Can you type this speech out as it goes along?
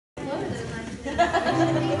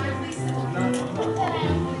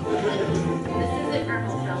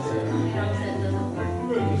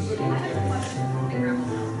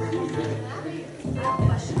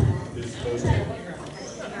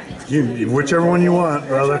Whichever one you want,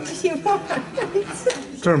 brother.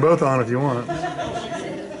 Turn both on if you want.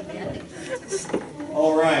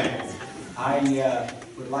 All right. I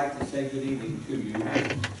would like to say good evening to you.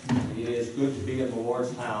 It is good to be in the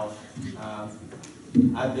Lord's house.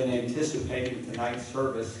 I've been anticipating tonight's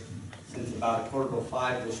service since about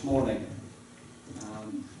 4:45 this morning.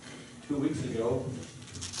 2 weeks ago,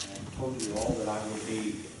 I told you all that I would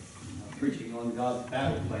be preaching on God's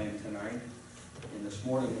battle plan tonight. And this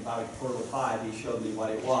morning, about 4:45, he showed me what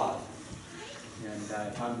it was. And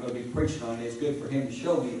if I'm going to be preaching on it, it's good for him to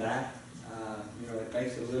show me that. It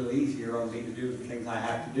makes it a little easier on me to do the things I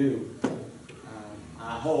have to do.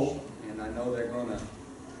 I hope, and I know they're going to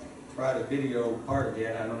try to video part of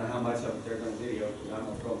it. I don't know how much of it they're going to video, because I'm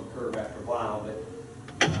going to throw the curve after a while. But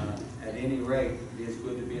at any rate, it is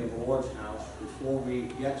good to be in the Lord's house. Before we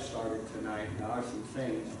get started tonight, there are some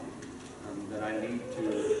things that I need to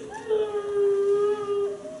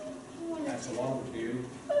pass along to you.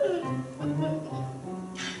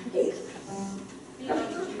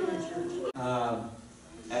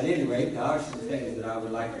 At any rate, there are some things that I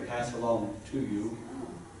would like to pass along to you.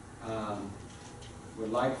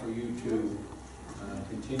 Would like for you to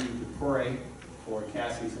continue to pray for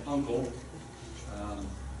Cassie's uncle.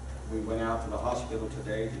 We went out to the hospital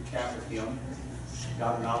today to chat with him.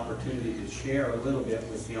 Got an opportunity to share a little bit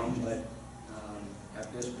with him, but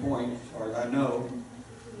at this point, as far as I know,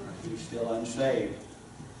 he's still unsaved.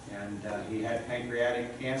 And he had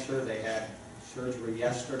pancreatic cancer. They had surgery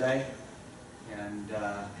yesterday, and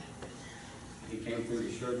he came through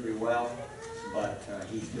the surgery well, but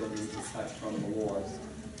he still needs a touch from the Lord.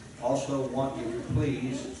 Also want you to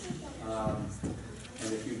please,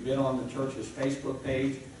 and if you've been on the church's Facebook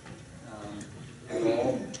page at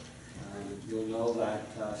all, you'll know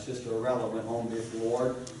that Sister Arella went home with the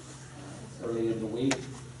Lord early in the week.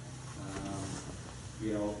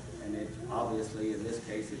 And it obviously, in this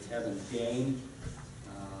case, it's heaven's gain.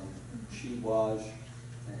 She was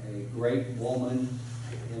a great woman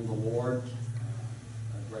in the Lord,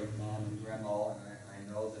 a great mom and grandma, and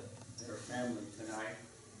I know that their family tonight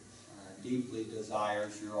deeply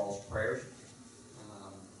desires your all's prayers.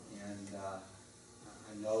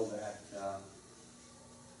 I know that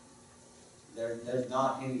there's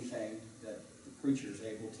not anything that the preacher is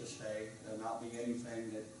able to say, there'll not be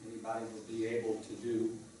anything that anybody will be able to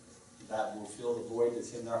do that will fill the void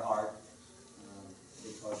that's in their heart,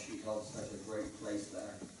 because she held such a great place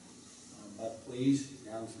there. But please,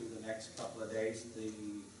 down through the next couple of days, the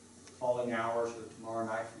falling hours are tomorrow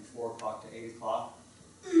night from 4 o'clock to 8 o'clock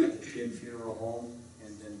at the Kid Funeral Home,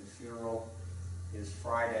 and then the funeral is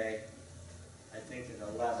Friday, I think at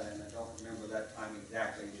 11, and I don't remember that time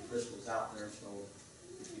exactly. Crystal's out there, so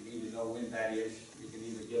if you need to know when that is, you can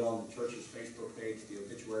either get on the church's Facebook page, the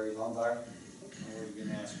obituary is on there, or you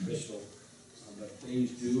can ask Crystal. But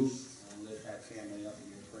please do lift that family up in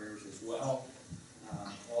your prayers as well.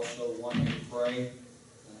 Also want you to pray.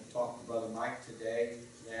 I talked to Brother Mike today.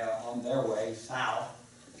 They are on their way south,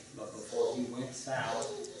 but before he went south,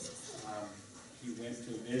 he went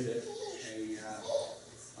to visit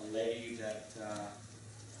a lady that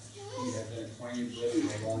he had been acquainted with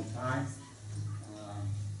for a long time.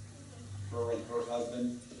 Her and her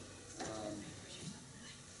husband.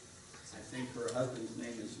 I think her husband's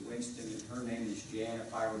name is Winston and her name is Jan,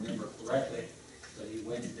 if I remember correctly. But he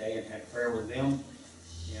went today and had prayer with them,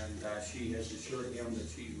 and she has assured him that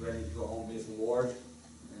she's ready to go home with the Lord,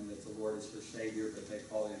 and that the Lord is her Savior, but they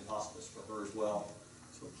call in hospice for her as well.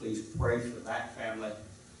 So please pray for that family.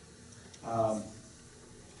 And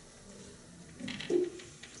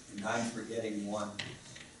I'm forgetting one.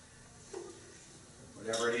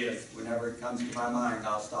 Whatever it is, whenever it comes to my mind,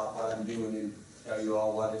 I'll stop what I'm doing and tell you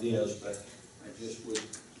all what it is, but I just would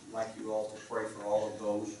like you all to pray for all of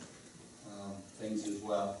those things as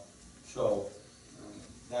well. So,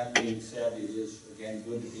 that being said, it is, again,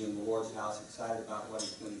 good to be in the Lord's house, excited about what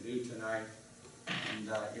He's going to do tonight. And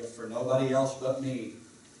if for nobody else but me,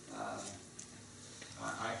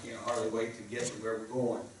 I can't hardly wait to get to where we're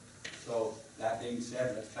going. So, that being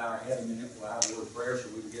said, let's bow our head a minute. We'll have a word of prayer so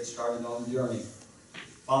we can get started on the journey.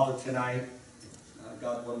 Father, tonight,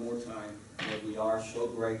 God, one more time, Lord, we are so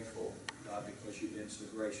grateful, God, because you've been so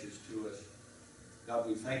gracious to us. God,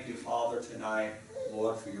 we thank you, Father, tonight,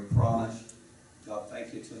 Lord, for your promise. God,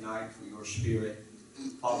 thank you tonight for your Spirit.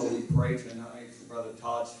 Father, we pray tonight for Brother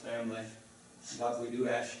Todd's family. God, we do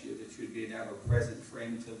ask you that you'd be an ever-present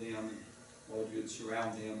friend to them. And Lord, you'd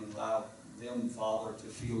surround them and allow them, Father, to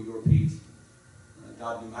feel your peace.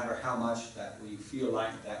 God, no matter how much that we feel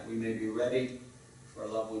like that we may be ready for our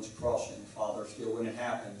loved ones crossing, Father, still when it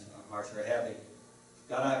happens, our hearts are heavy.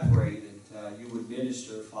 God, I pray that you would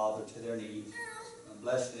minister, Father, to their needs.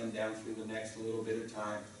 Bless them down through the next little bit of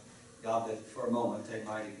time. God, that for a moment they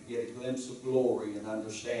might get a glimpse of glory and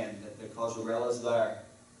understand that because Aurella's there,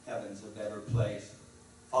 heaven's a better place.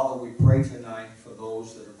 Father, we pray tonight for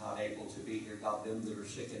those that are not able to be here. God, them that are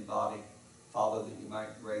sick in body. Father, that you might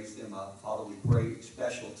raise them up. Father, we pray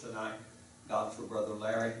special tonight, God, for Brother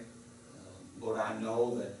Larry. Lord, I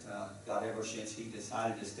know that, God, ever since he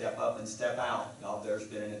decided to step up and step out, God, there's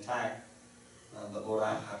been an attack. But Lord,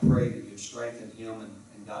 I pray that you'd strengthen him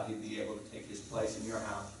and God, he'd be able to take his place in your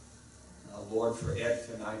house. Lord, for Ed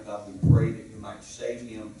tonight, God, we pray that you might save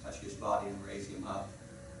him, touch his body, and raise him up.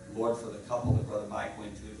 Lord, for the couple that Brother Mike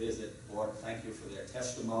went to visit, Lord, thank you for their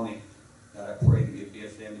testimony. God, I pray that you'd be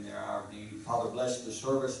with them in their hour of need. Father, bless the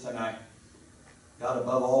service tonight. God,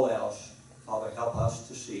 above all else, Father, help us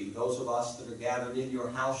to see. Those of us that are gathered in your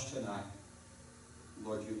house tonight,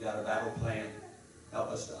 Lord, you've got a battle plan. Help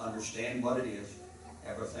us to understand what it is,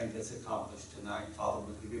 everything that's accomplished tonight. Father,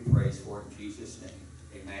 we give you praise for it in Jesus'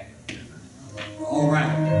 name. Amen. All right.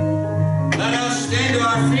 Let us stand to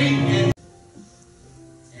our feet.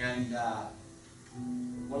 And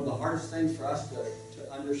one of the hardest things for us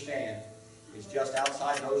to understand is just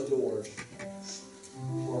outside those doors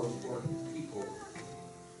for people.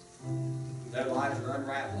 Their lives are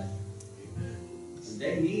unraveling. And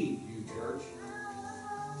they need you, church.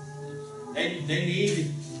 They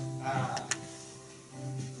need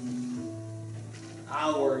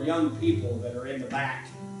our young people that are in the back.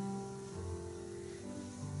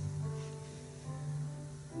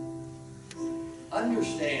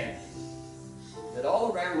 Understand that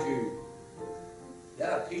all around you,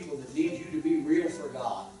 there are people that need you to be real for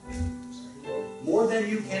God. More than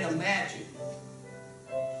you can imagine.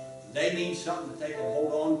 They need something that they can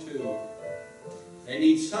hold on to. They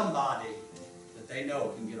need somebody that they know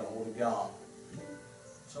can get a hold of God.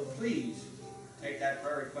 So please, take that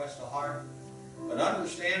prayer request to heart. But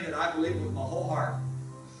understand that I believe with my whole heart.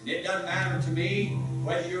 And it doesn't matter to me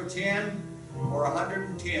whether you're 10 or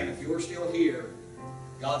 110. If you're still here,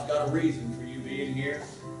 God's got a reason for you being here.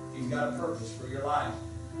 He's got a purpose for your life.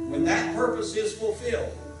 When that purpose is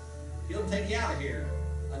fulfilled, He'll take you out of here.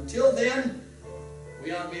 Until then,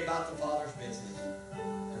 we ought to be about the Father's business.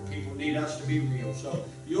 And people need us to be real. So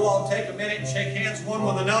you all take a minute and shake hands one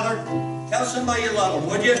with another. Tell somebody you love them,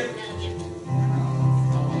 would you?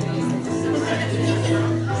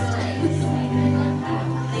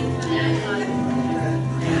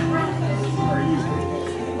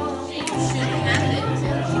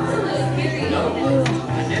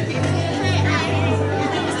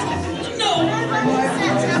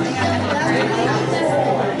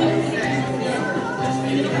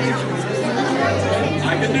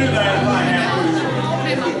 I can do that if I have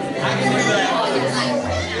to. I can do that.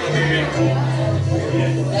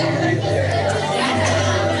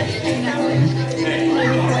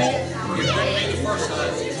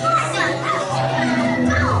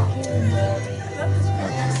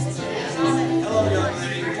 Hello, young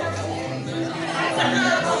lady.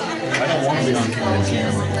 I don't want to be on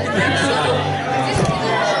camera.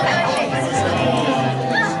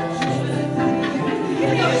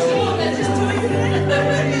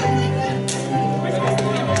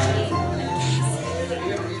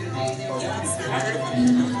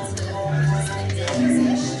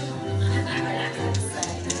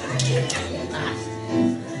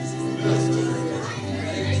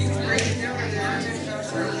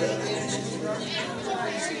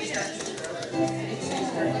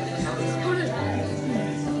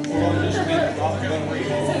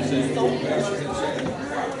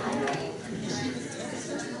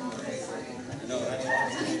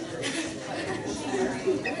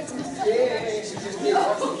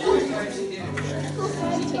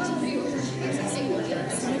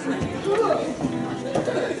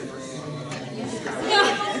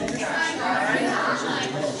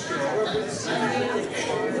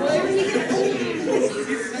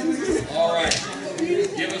 All right.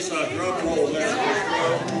 Give us a drum roll there.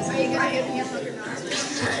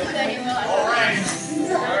 All right.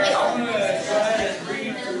 I'm going to go ahead and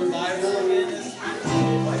read through the Bible again.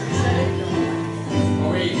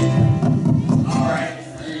 All right.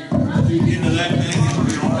 You get into that thing.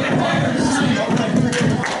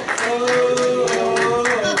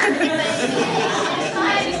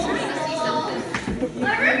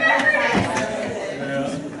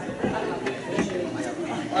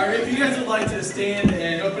 All right, if you guys would like to stand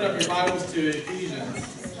and open up your Bibles to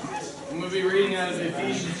Ephesians, I'm going to be reading out as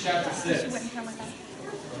Ephesians chapter 6.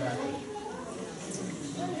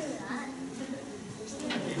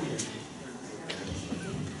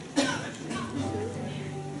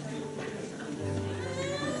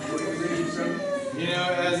 You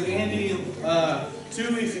know, as Andy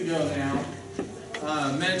 2 weeks ago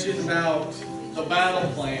now mentioned about the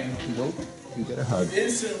battle plan, You get a hug.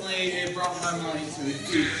 instantly it brought my mind to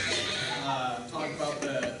Ephesians. Talk about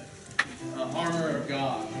the armor of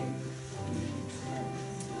God.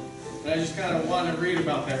 And I just kind of want to read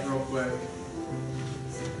about that real quick.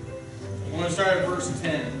 I want to start at verse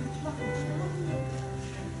 10.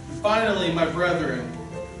 Finally, my brethren,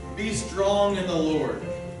 be strong in the Lord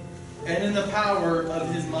and in the power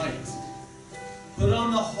of his might. Put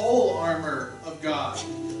on the whole armor of God,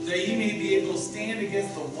 that ye may be able to stand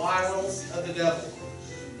against the wiles of the devil.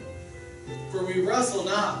 For we wrestle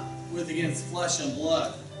not against flesh and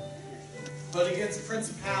blood, but against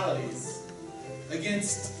principalities,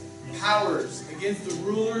 against powers, against the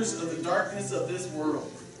rulers of the darkness of this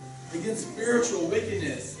world, against spiritual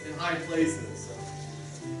wickedness in high places.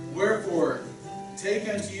 Wherefore, take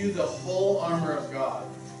unto you the whole armor of God,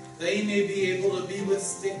 that ye may be able to be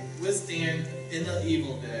withstand in the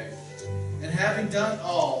evil day, and having done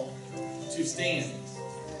all, to stand.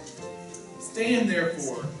 Stand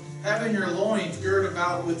therefore, having your loins girded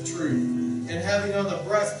about with truth, and having on the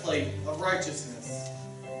breastplate of righteousness,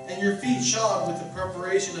 and your feet shod with the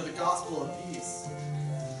preparation of the gospel of peace.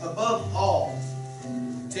 Above all,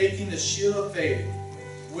 taking the shield of faith,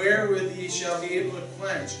 wherewith ye shall be able to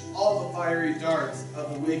quench all the fiery darts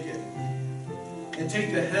of the wicked. And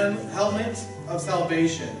take the helmet of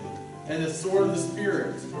salvation, and the sword of the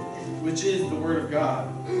Spirit, which is the word of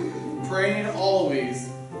God, praying always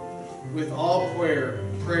with all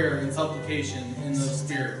prayer and supplication in the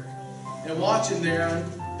Spirit, and watching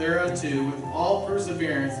thereunto with all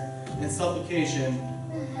perseverance and supplication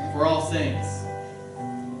for all saints.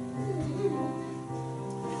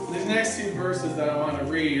 The next two verses that I want to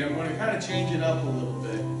read, I'm going to kind of change it up a little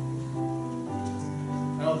bit.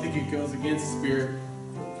 I don't think it goes against the Spirit,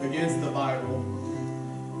 against the Bible,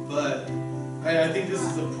 but I think this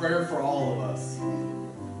is a prayer for all of us,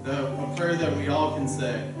 a prayer that we all can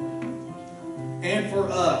say. And for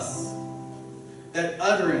us, that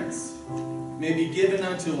utterance may be given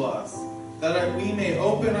unto us, that we may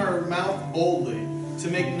open our mouth boldly to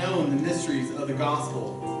make known the mysteries of the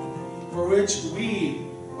gospel, for which we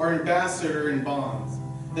are ambassador in bonds,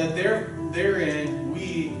 that therein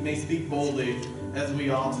we may speak boldly as we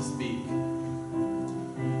ought to speak.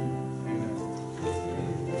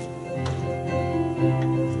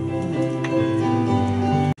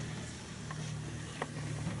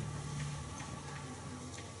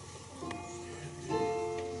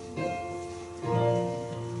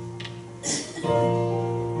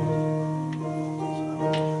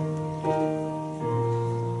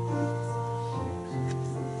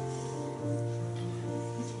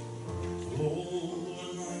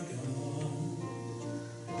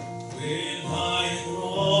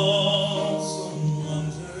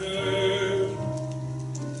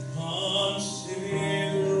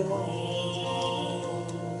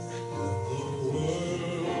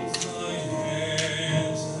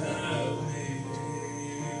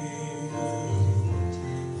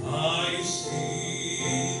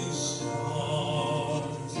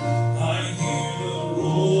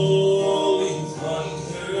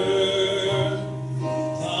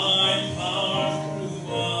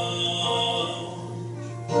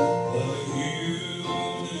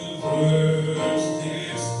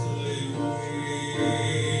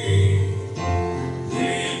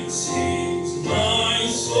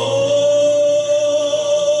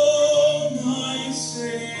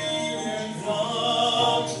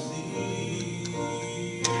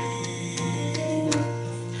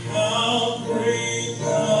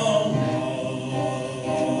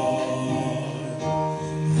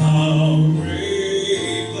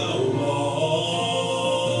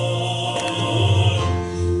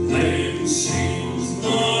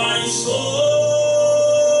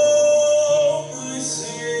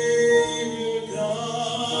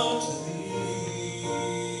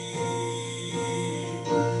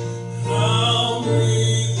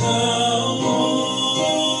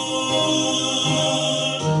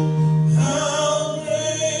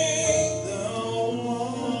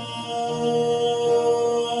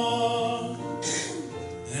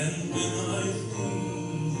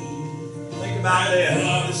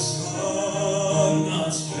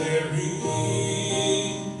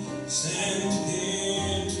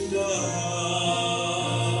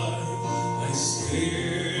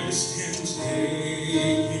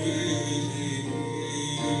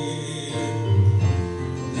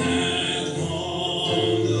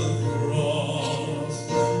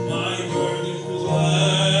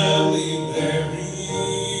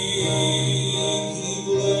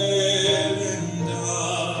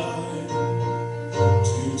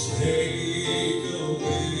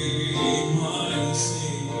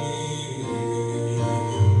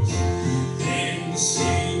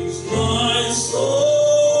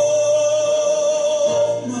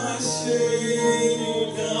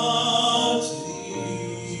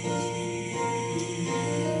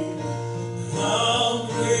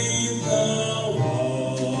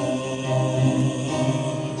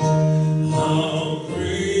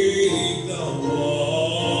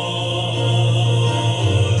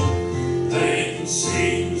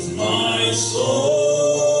 sings my soul,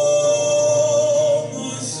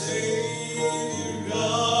 my Savior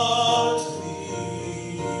God to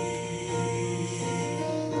thee.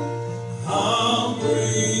 How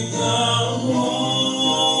great thou art,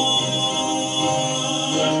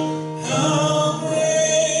 how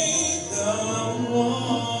great thou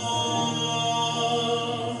art.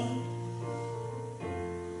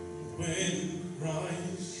 When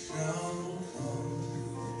Christ shall come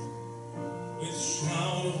with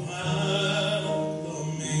shout of acclamation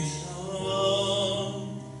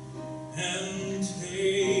and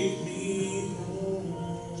take me home,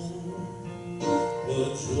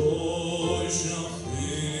 what joy shall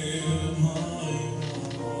fill my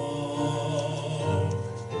heart.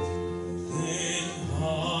 Then I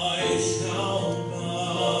shall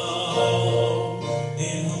bow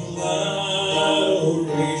in adoration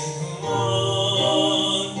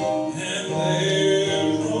and there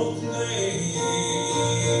proclaim,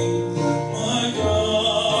 my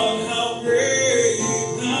God, how great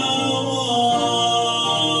thou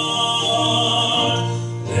art.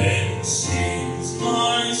 Then sings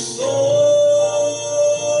my soul,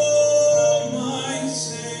 my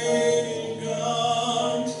Savior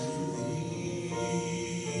God to thee.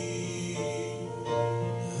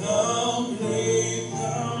 How great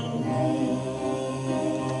thou art,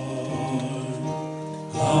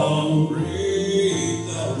 how great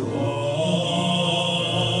thou art.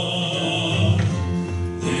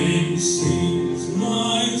 Then sings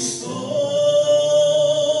my soul,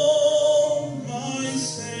 my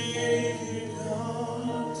Savior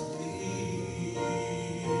God to thee.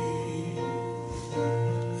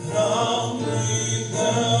 How great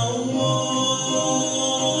thou art,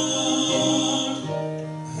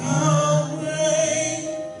 how great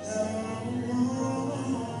thou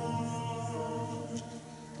art.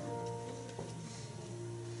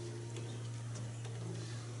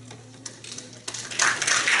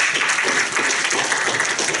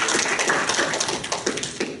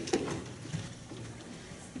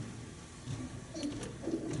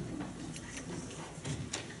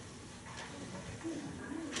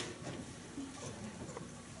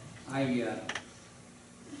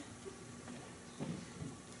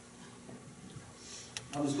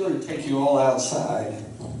 I was going to take you all outside.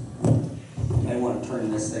 I may want to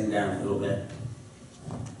turn this thing down a little bit.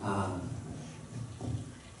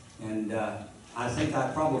 I think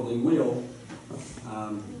I probably will.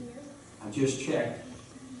 I just checked.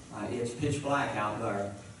 It's pitch black out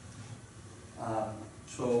there.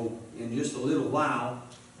 So in just a little while,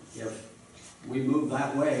 if we move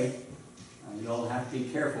that way, you'll have to be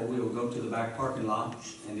careful. We'll go to the back parking lot,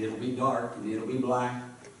 and it'll be dark, and it'll be black.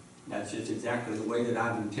 That's just exactly the way that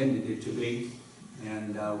I've intended it to be.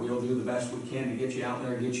 And we'll do the best we can to get you out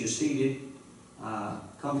there, get you seated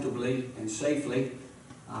comfortably and safely.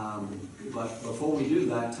 But before we do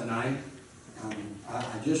that tonight,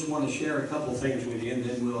 I just want to share a couple things with you, and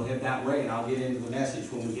then we'll head that way, and I'll get into the message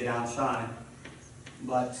when we get outside.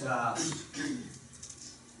 But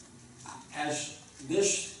as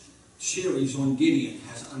this series on Gideon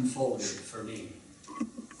has unfolded for me,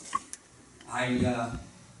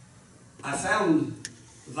 I found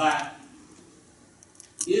that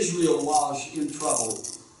Israel was in trouble.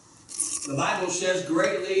 The Bible says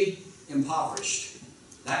greatly impoverished.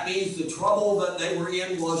 That means the trouble that they were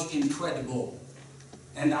in was incredible.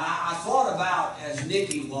 And I thought about, as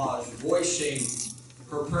Nikki was voicing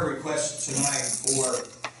her prayer request tonight for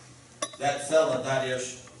that fella that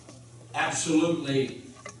is absolutely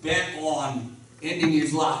bent on ending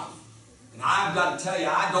his life. And I've got to tell you,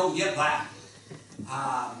 I don't get that.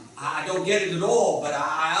 I don't get it at all, but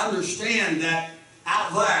I understand that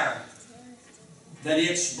out there, that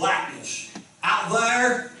it's blackness. Out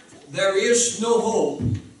there, there is no hope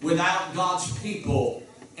without God's people.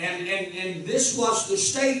 And this was the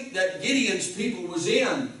state that Gideon's people was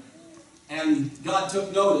in. And God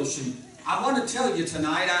took notice. And I want to tell you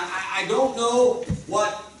tonight, I don't know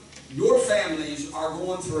what your families are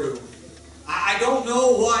going through. I don't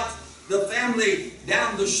know what the family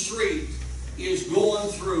down the street is going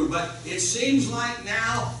through, but it seems like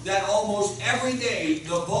now that almost every day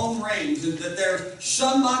the phone rings and that there's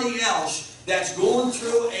somebody else that's going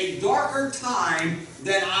through a darker time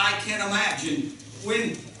than I can imagine.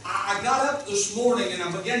 When I got up this morning and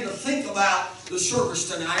I began to think about the service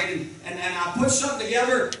tonight, and I put something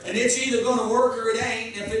together, and it's either going to work or it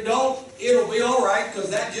ain't. If it don't, it'll be all right, because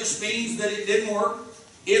that just means that it didn't work.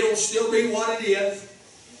 It'll still be what it is.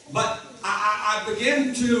 But I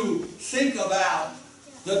began to think about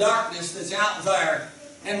the darkness that's out there.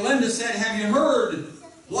 And Linda said, "Have you heard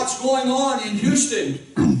what's going on in Houston?"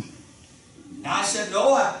 And I said,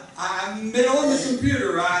 "No, I I've been on the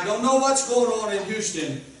computer. I don't know what's going on in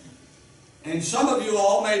Houston. And some of you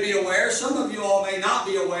all may be aware, some of you all may not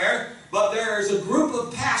be aware, but there is a group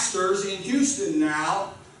of pastors in Houston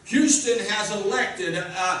now. Houston has elected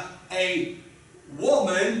a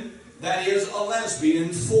woman that is a lesbian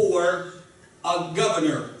for a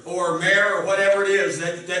governor or mayor or whatever it is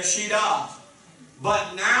that she does.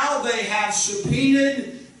 But now they have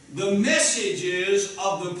subpoenaed the messages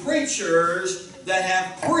of the preachers that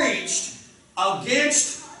have preached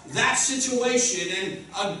against that situation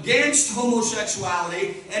and against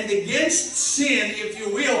homosexuality and against sin, if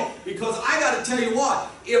you will. Because I got to tell you what,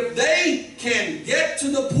 if they can get to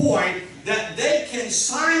the point that they can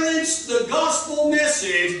silence the gospel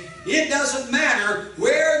message, it doesn't matter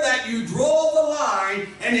where that you draw the line,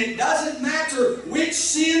 and it doesn't matter which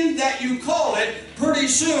sin that you call it. Pretty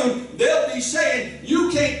soon they'll be saying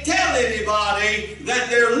you can't tell anybody that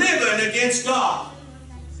they're living against God.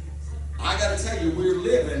 I got to tell you, we're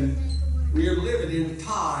living in a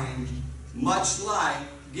time much like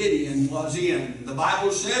Gideon was in. The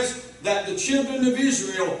Bible says that the children of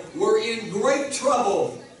Israel were in great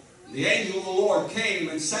trouble. The angel of the Lord came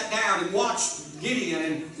and sat down and watched Gideon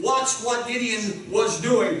and watched what Gideon was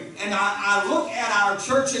doing. And I look at our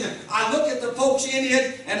church and I look at the folks in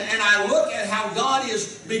it and I look at how God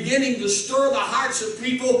is beginning to stir the hearts of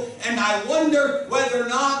people, and I wonder whether or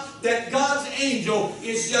not that God's angel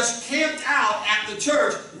is just camped out at the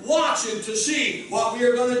church watching to see what we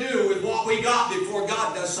are going to do with what we got before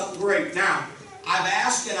God does something great. Now, I've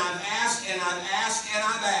asked and I've asked and I've asked and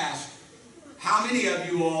I've asked, how many of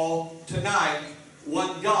you all tonight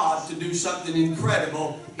want God to do something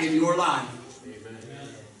incredible in your life? Amen.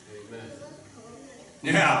 Amen.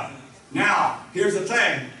 Yeah. Now, here's the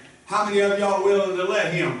thing. How many of y'all are willing to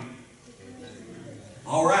let Him? Amen.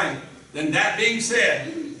 All right. Then that being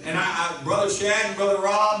said, and Brother Shad, Brother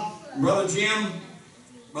Rob, Brother Jim,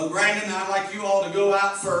 Brother Brandon, I'd like you all to go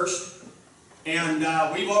out first. And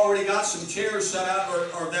we've already got some chairs set up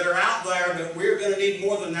or that are out there, but we're going to need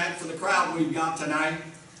more than that for the crowd we've got tonight.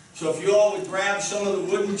 So if you all would grab some of the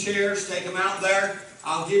wooden chairs, take them out there.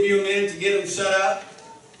 I'll give you a minute to get them set up,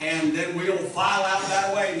 and then we'll file out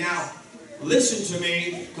that way. Now, listen to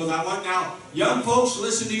me, because I want now, young folks,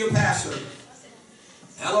 listen to your pastor.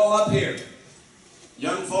 Hello up here.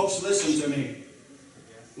 Young folks, listen to me.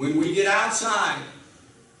 When we get outside,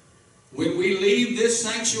 when we leave this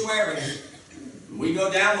sanctuary, we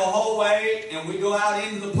go down the hallway and we go out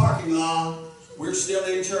into the parking lot, we're still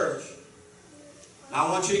in church. I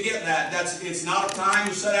want you to get that. It's not a time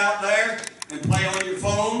to sit out there and play on your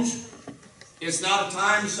phones. It's not a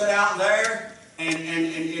time to sit out there and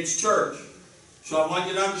it's church. So I want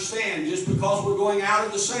you to understand, just because we're going out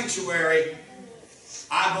of the sanctuary,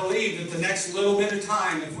 I believe that the next little bit of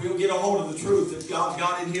time, if we'll get a hold of the truth that God's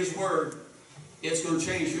got in His Word, it's going to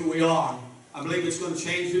change who we are. I believe it's going to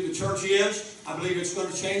change who the church is. I believe it's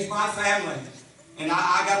going to change my family. And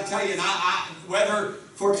I got to tell you, whether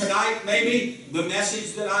for tonight, maybe the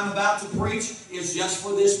message that I'm about to preach is just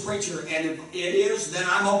for this preacher. And if it is, then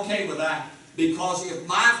I'm okay with that. Because if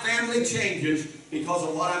my family changes because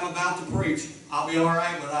of what I'm about to preach, I'll be all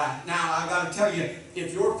right with that. Now, I got to tell you,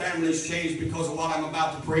 if your family's changed because of what I'm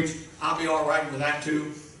about to preach, I'll be all right with that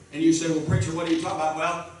too. And you say, well, preacher, what are you talking about?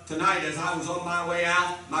 Well, tonight, as I was on my way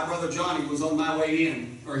out, my brother Johnny was on my way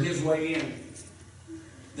in, or his way in.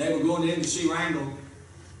 They were going in to see Randall.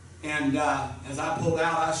 And as I pulled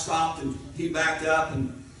out, I stopped, and he backed up,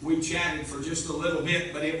 and we chatted for just a little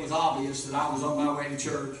bit, but it was obvious that I was on my way to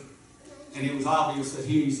church. And it was obvious that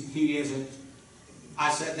he isn't.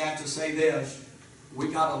 I said that to say this. We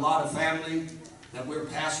got a lot of family that we're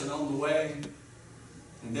passing on the way,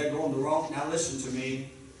 and they're going the wrong, now listen to me,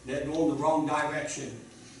 they're going the wrong direction.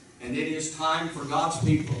 And it is time for God's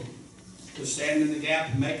people to stand in the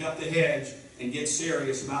gap and make up the hedge and get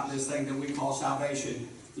serious about this thing that we call salvation.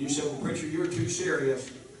 You say, well, preacher, you're too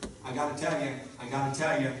serious. I got to tell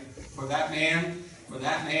you, for that man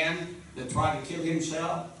that tried to kill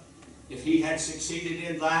himself, if he had succeeded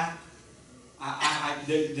in that,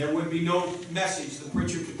 there would be no message the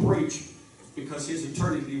preacher could preach, because his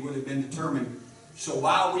eternity would have been determined. So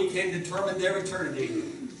while we can determine their eternity,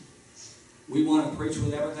 we want to preach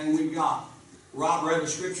with everything we've got. Rob read a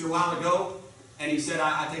scripture a while ago, and he said,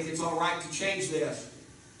 I think it's all right to change this.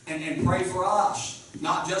 And pray for us,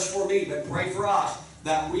 not just for me, but pray for us,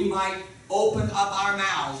 that we might open up our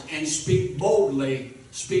mouths and speak boldly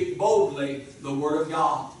the Word of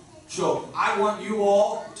God. So I want you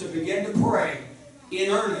all to begin to pray in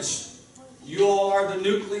earnest You are the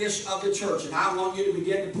nucleus of the church, and I want you to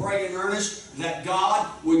begin to pray in earnest that God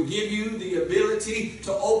would give you the ability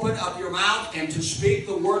to open up your mouth and to speak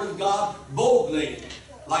the Word of God boldly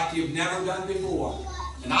like you've never done before.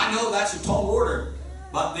 And I know that's a tall order,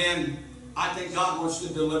 but then I think God wants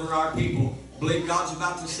to deliver our people. I believe God's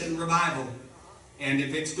about to send revival. And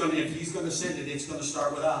if He's going to send it, it's going to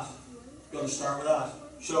start with us. It's going to start with us.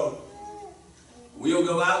 So we'll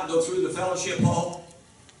go out and go through the fellowship hall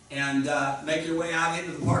and make your way out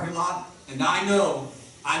into the parking lot. And I know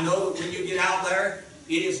that when you get out there,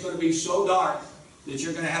 it is going to be so dark that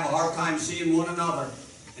you're going to have a hard time seeing one another.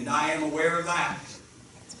 And I am aware of that.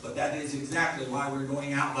 But that is exactly why we're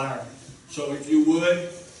going out there. So if you would,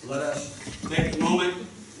 let us take a moment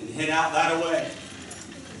and head out that way.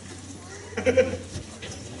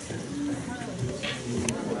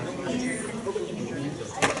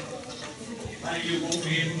 You won't be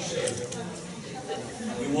able to see it.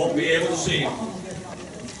 We won't be able to see him.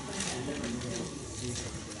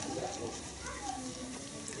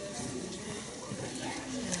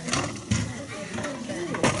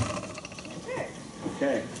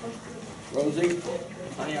 Okay. Rosie,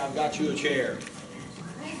 honey, I've got you a chair.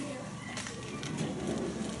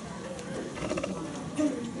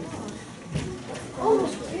 Oh,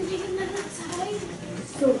 you're taking that outside?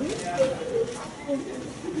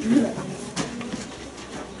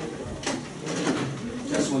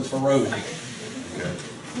 This one's for Rosie.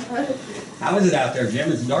 How is it out there,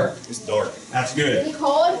 Jim? It's dark. It's dark. That's good. Any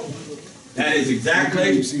color? That is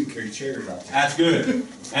exactly. You see carry chairs out there. That's good.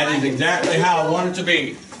 That is exactly how I want it to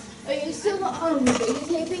be. Are you still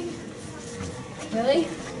videotaping? Really?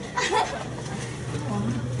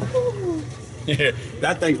 Yeah,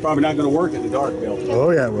 that thing's probably not going to work in the dark, Bill.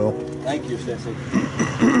 Oh, yeah, it will. Thank you, Sissy.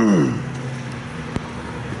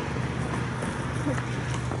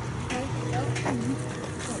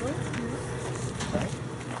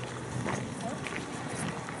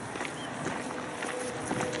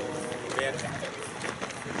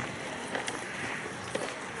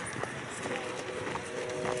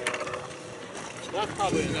 That's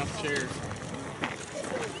probably enough chairs.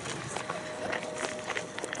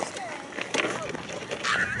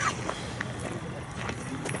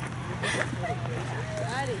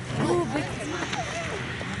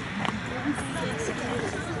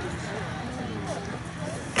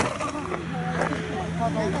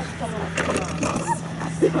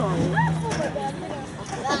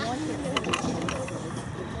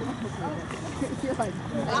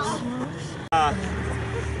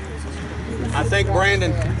 I think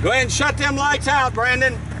Brandon, go ahead and shut them lights out,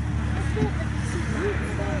 Brandon.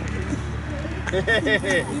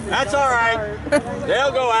 That's all right.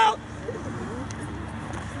 They'll go out.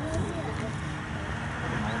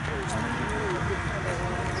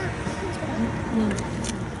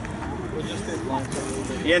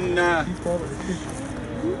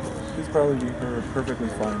 He's probably perfectly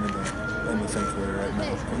fine in the sanctuary right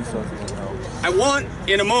now. He still has to go out. I want,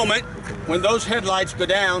 in a moment, when those headlights go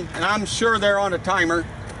down, and I'm sure they're on a timer.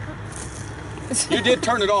 You did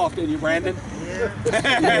turn it off, didn't you, Brandon?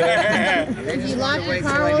 Did you lock your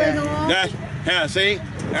car while you go off? Yeah, see?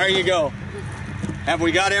 There you go. Have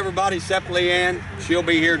we got everybody except Leanne? She'll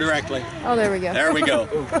be here directly. Oh, there we go. There we go.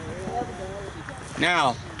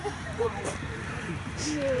 Now,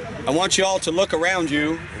 I want you all to look around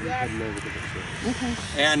you. Okay.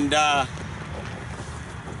 And I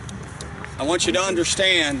want you to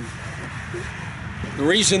understand the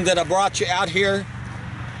reason that I brought you out here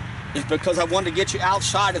is because I want to get you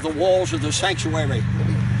outside of the walls of the sanctuary.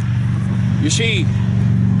 You see,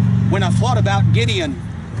 when I thought about Gideon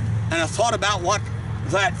and I thought about what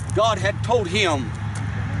that God had told him,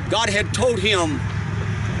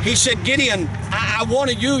 he said, Gideon, I want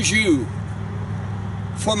to use you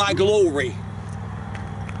for my glory.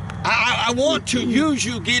 I want to use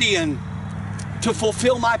you, Gideon, to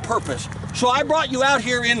fulfill my purpose. So I brought you out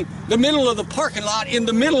here in the middle of the parking lot, in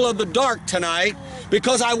the middle of the dark tonight,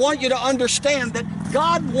 because I want you to understand that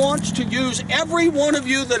God wants to use every one of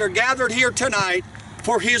you that are gathered here tonight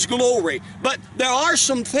for His glory. But there are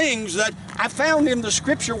some things that I found in the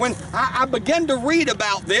scripture when I began to read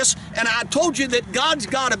about this, and I told you that God's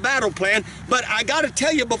got a battle plan, but I got to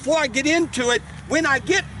tell you before I get into it, when I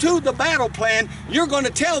get to the battle plan, you're going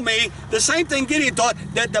to tell me the same thing Gideon thought,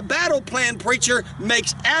 that the battle plan, preacher,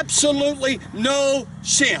 makes absolutely no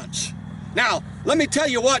sense. Now, let me tell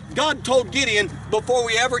you what God told Gideon before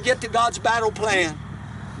we ever get to God's battle plan.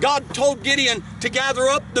 God told Gideon to gather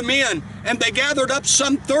up the men, and they gathered up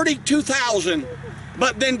some 32,000.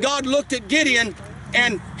 But then God looked at Gideon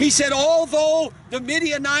And he said, although the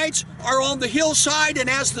Midianites are on the hillside and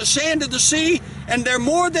as the sand of the sea, and they're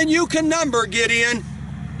more than you can number, Gideon,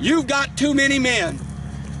 you've got too many men.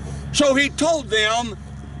 So he told them,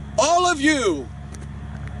 all of you,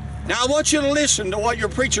 now I want you to listen to what your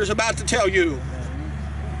preacher's about to tell you.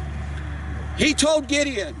 He told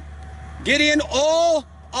Gideon, all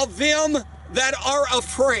of them that are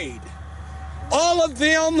afraid, all of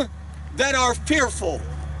them that are fearful,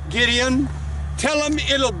 Gideon, tell them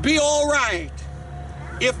it'll be all right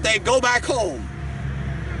if they go back home.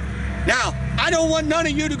 Now, I don't want none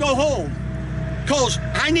of you to go home, because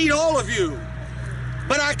I need all of you.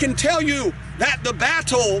 But I can tell you that the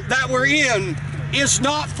battle that we're in is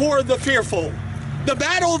not for the fearful. The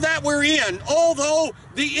battle that we're in, although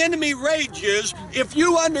the enemy rages, if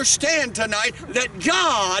you understand tonight that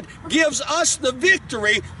God gives us the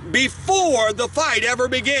victory before the fight ever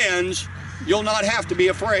begins, you'll not have to be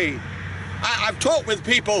afraid. I've talked with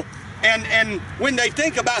people, and when they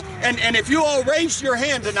think about, and if you all raised your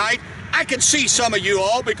hand tonight, I can see some of you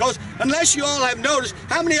all, because unless you all have noticed,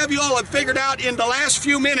 how many of you all have figured out in the last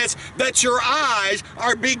few minutes that your eyes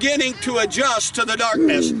are beginning to adjust to the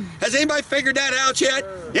darkness? Has anybody figured that out yet?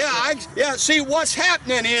 Yeah, see, what's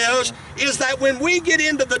happening is that when we get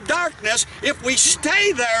into the darkness, if we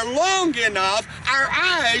stay there long enough, our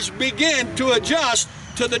eyes begin to adjust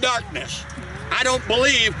to the darkness. I don't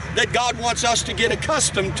believe that God wants us to get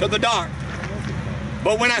accustomed to the dark.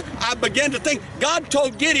 But when I began to think, God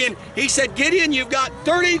told Gideon, he said, Gideon, you've got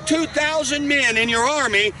 32,000 men in your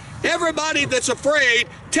army. Everybody that's afraid,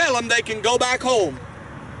 tell them they can go back home.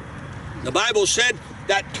 The Bible said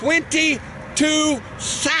that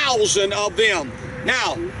 22,000 of them.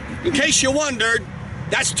 Now, in case you wondered,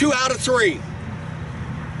 that's 2 out of 3.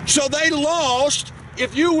 So they lost,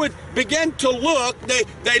 if you would begin to look,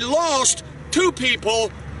 they lost 2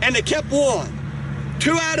 people and they kept 1.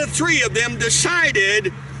 2 out of 3 of them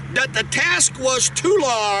decided that the task was too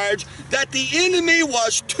large, that the enemy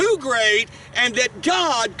was too great, and that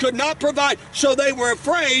God could not provide. So they were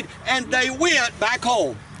afraid, and they went back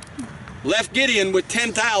home. Left Gideon with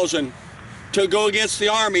 10,000 to go against the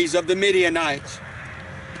armies of the Midianites.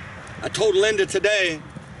 I told Linda today,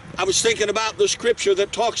 I was thinking about the scripture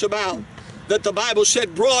that talks about that the Bible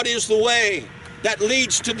said, broad is the way that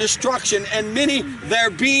leads to destruction, and many there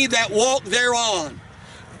be that walk thereon.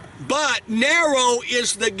 But narrow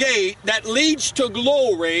is the gate that leads to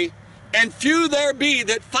glory, and few there be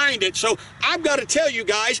that find it. So I've got to tell you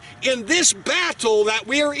guys, in this battle that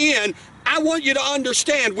we're in, I want you to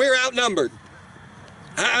understand we're outnumbered.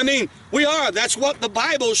 I mean, we are. That's what the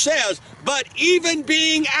Bible says. But even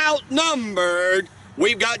being outnumbered,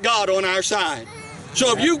 we've got God on our side.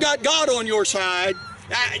 So if you've got God on your side,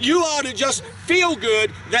 you ought to just feel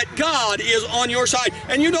good that God is on your side.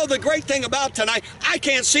 And you know the great thing about tonight, I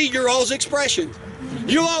can't see your all's expressions.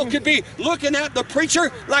 You all could be looking at the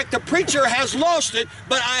preacher like the preacher has lost it,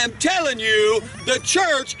 but I am telling you, the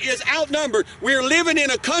church is outnumbered. We're living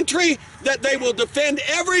in a country that they will defend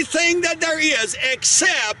everything that there is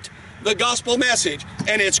except the gospel message,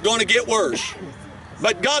 and it's going to get worse.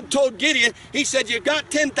 But God told Gideon, he said, you've got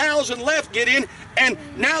 10,000 left, Gideon, and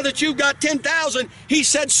now that you've got 10,000, he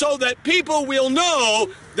said, so that people will know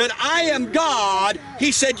that I am God,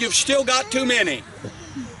 he said, you've still got too many.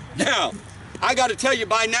 Now, I got to tell you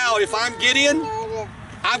by now, if I'm Gideon,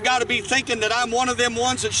 I've got to be thinking that I'm one of them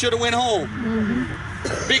ones that should have went home.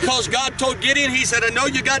 Because God told Gideon, he said, I know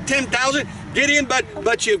you got 10,000, Gideon,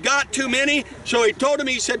 but you've got too many. So he told him,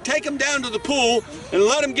 he said, take them down to the pool and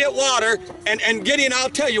let them get water. And Gideon, I'll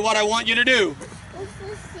tell you what I want you to do.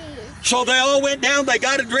 So they all went down, they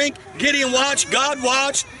got a drink. Gideon watched, God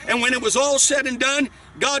watched. And when it was all said and done,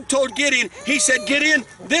 God told Gideon, he said, Gideon,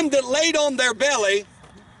 them that laid on their belly,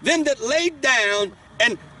 them that laid down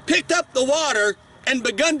and picked up the water and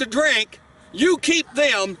begun to drink, you keep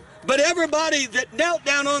them. But everybody that knelt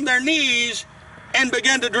down on their knees and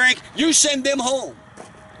began to drink, you send them home.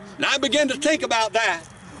 And I began to think about that,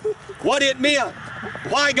 what it meant,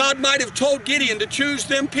 why God might have told Gideon to choose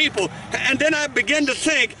them people. And then I began to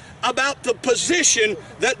think about the position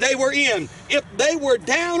that they were in. If they were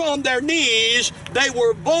down on their knees, they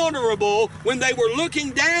were vulnerable. When they were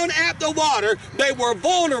looking down at the water, they were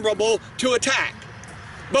vulnerable to attack.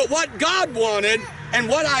 But what God wanted, and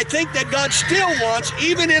what I think that God still wants,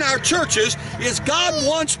 even in our churches, is God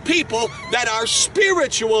wants people that are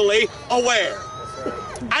spiritually aware.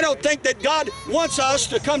 I don't think that God wants us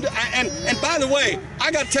to come to, and by the way,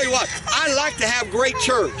 I got to tell you what, I like to have great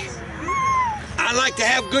church. I like to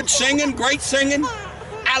have good singing, great singing.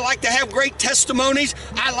 I like to have great testimonies.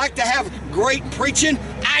 I like to have great preaching.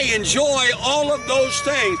 I enjoy all of those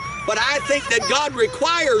things. But I think that God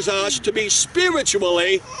requires us to be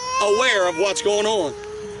spiritually aware of what's going on.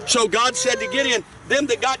 So God said to Gideon, them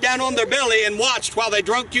that got down on their belly and watched while they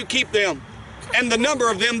drunk, you keep them. And the number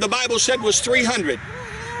of them, the Bible said, was 300.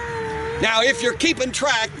 Now, if you're keeping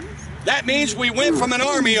track, that means we went from an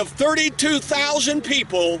army of 32,000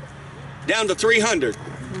 people down to 300.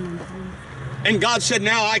 And God said,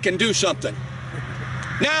 now I can do something.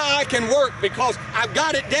 Now I can work because I've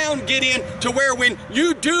got it down, Gideon, to where when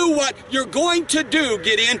you do what you're going to do,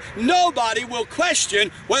 Gideon, nobody will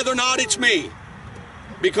question whether or not it's me.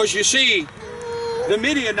 Because you see, the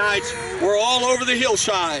Midianites were all over the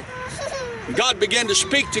hillside. God began to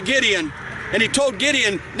speak to Gideon, and he told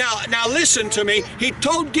Gideon, now listen to me. He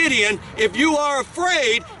told Gideon, if you are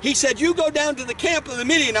afraid, he said, you go down to the camp of the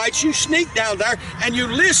Midianites, you sneak down there, and you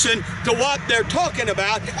listen to what they're talking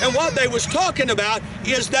about. And what they was talking about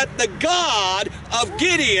is that the God of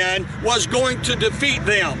Gideon was going to defeat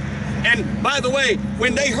them. And by the way,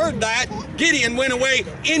 when they heard that, Gideon went away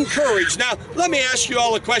encouraged. Now, let me ask you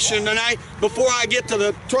all a question tonight before I get to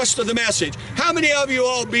the thrust of the message. How many of you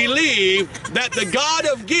all believe that the God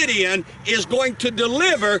of Gideon is going to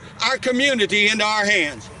deliver our community into our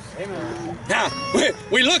hands? Amen. Now,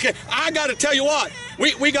 we look at, I got to tell you what,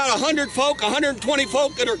 we got 100 folk, 120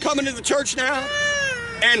 folk that are coming to the church now,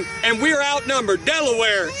 and we're outnumbered.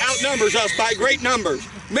 Delaware outnumbers us by great numbers.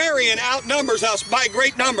 Marion outnumbers us by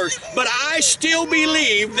great numbers, but I still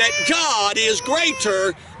believe that God is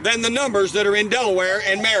greater than the numbers that are in Delaware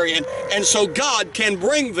and Marion, and so God can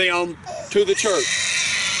bring them to the church.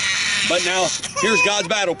 But now, here's God's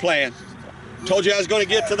battle plan. Told you I was going to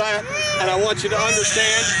get to that, and I want you to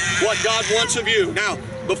understand what God wants of you. Now,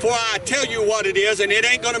 before I tell you what it is, and it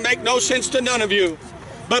ain't going to make no sense to none of you,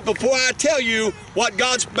 but before I tell you what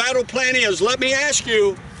God's battle plan is, let me ask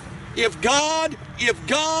you, if God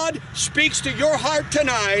speaks to your heart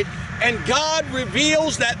tonight and God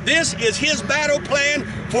reveals that this is His battle plan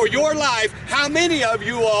for your life, how many of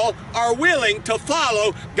you all are willing to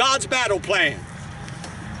follow God's battle plan?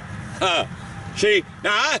 See,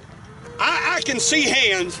 now I can see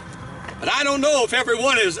hands, but I don't know if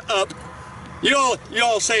everyone is up. You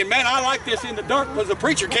all say, man, I like this in the dark because the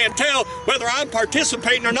preacher can't tell whether I'm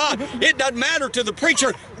participating or not. It doesn't matter to the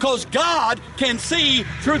preacher because God can see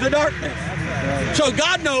through the darkness. So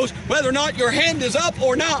God knows whether or not your hand is up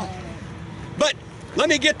or not. But let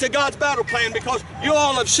me get to God's battle plan, because you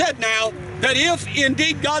all have said now that if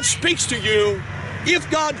indeed God speaks to you, if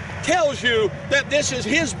God tells you that this is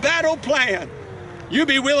His battle plan, you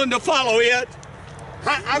be willing to follow it.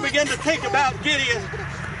 I began to think about Gideon.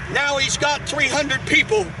 Now he's got 300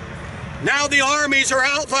 people. Now the armies are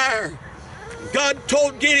out there. God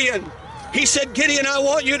told Gideon, He said, Gideon, I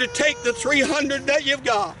want you to take the 300 that you've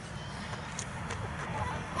got.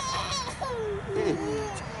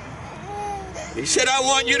 He said, I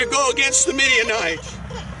want you to go against the Midianites.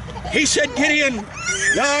 He said, Gideon,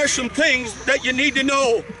 there are some things that you need to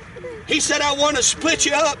know. He said, I want to split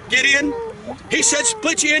you up, Gideon. He said,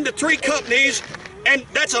 split you into 3 companies, and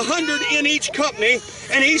that's 100 in each company.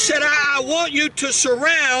 And he said, I want you to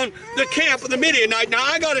surround the camp of the Midianites. Now,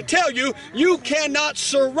 I got to tell you, you cannot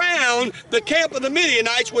surround the camp of the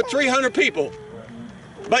Midianites with 300 people.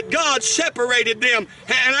 But God separated them.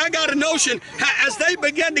 And I got a notion, as they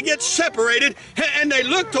began to get separated and they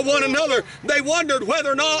looked to one another, they wondered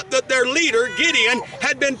whether or not that their leader, Gideon,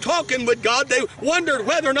 had been talking with God. They wondered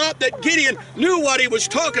whether or not that Gideon knew what he was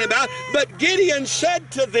talking about. But Gideon said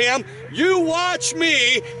to them, you watch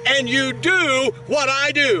me and you do what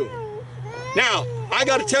I do. Now, I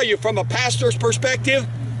got to tell you, from a pastor's perspective,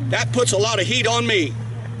 that puts a lot of heat on me.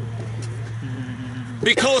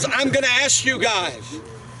 Because I'm going to ask you guys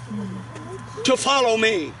to follow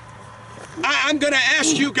me. I'm going to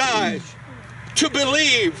ask you guys to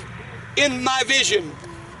believe in my vision.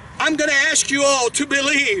 I'm going to ask you all to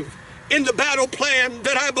believe in the battle plan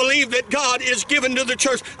that I believe that God is given to the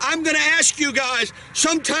church. I'm going to ask you guys,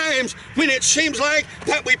 sometimes when it seems like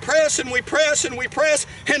that we press and we press and we press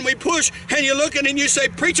and we push, and you're looking and you say,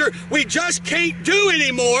 preacher, we just can't do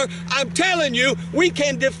anymore. I'm telling you, we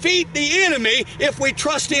can defeat the enemy if we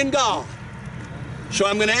trust in God. So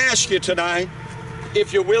I'm going to ask you tonight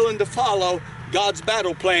if you're willing to follow God's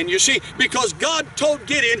battle plan. You see, because God told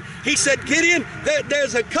Gideon, He said, Gideon,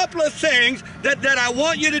 there's a couple of things that I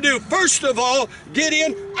want you to do. First of all,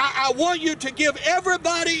 Gideon, I want you to give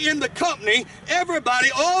everybody in the company, everybody,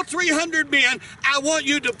 all 300 men, I want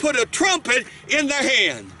you to put a trumpet in their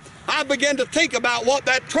hand. I began to think about what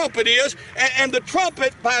that trumpet is, and the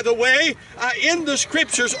trumpet, by the way, in the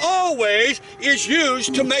scriptures always is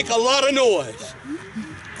used to make a lot of noise.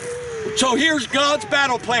 So here's God's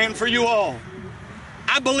battle plan for you all.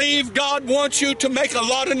 I believe God wants you to make a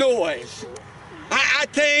lot of noise. I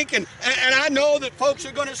think, and I know that folks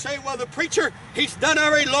are going to say, well, the preacher, he's done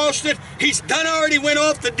already lost it. He's done already went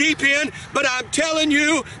off the deep end. But I'm telling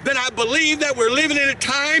you that I believe that we're living in a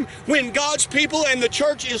time when God's people and the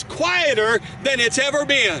church is quieter than it's ever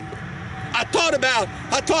been. I thought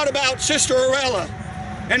about Sister Arella,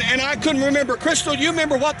 and I couldn't remember. Crystal, you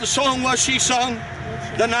remember what the song was she sung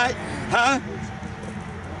the night? Huh?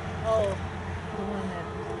 Oh, the one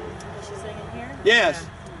that she's singing here? Yes.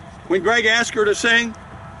 When Greg asked her to sing?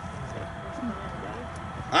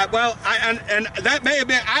 And that may have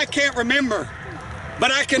been, I can't remember, but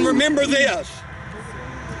I can remember this.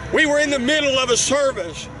 We were in the middle of a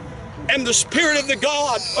service, and the Spirit of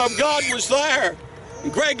God was there.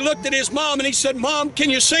 And Greg looked at his mom and he said, Mom, can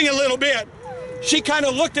you sing a little bit? She kind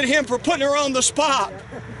of looked at him for putting her on the spot.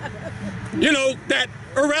 You know, that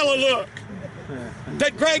Arella look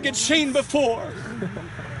that Greg had seen before.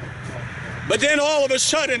 But then all of a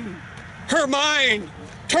sudden, her mind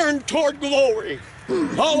turned toward glory.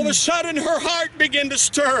 All of a sudden, her heart began to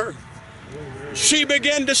stir. She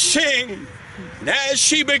began to sing. And as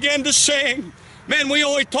she began to sing, man, we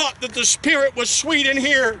only thought that the Spirit was sweet in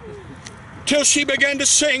here till she began to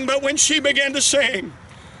sing. But when she began to sing,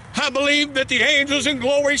 I believe that the angels in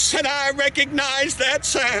glory said, I recognize that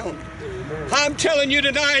sound. I'm telling you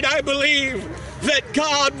tonight, I believe that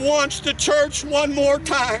God wants the church one more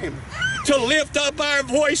time to lift up our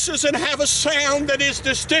voices and have a sound that is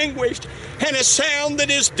distinguished and a sound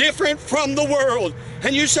that is different from the world.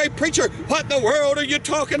 And you say, preacher, what in the world are you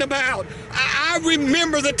talking about? I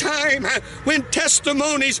remember the time when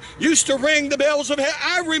testimonies used to ring the bells of heaven.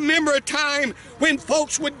 I remember a time when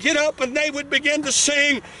folks would get up and they would begin to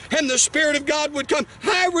sing and the Spirit of God would come.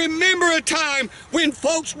 I remember a time when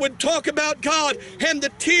folks would talk about God and the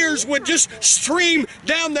tears would just stream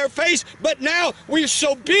down their face. But now we're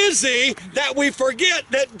so busy that we forget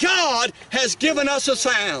that God has given us a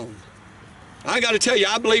sound. I got to tell you,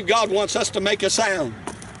 I believe God wants us to make a sound.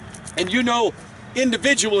 And you know,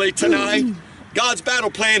 individually tonight, God's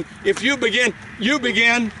battle plan, if you begin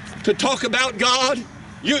to talk about God,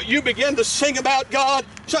 you begin to sing about God,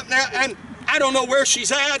 something, and I don't know where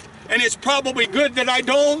she's at, and it's probably good that I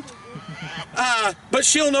don't, but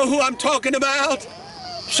she'll know who I'm talking about.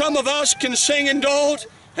 Some of us can sing and don't,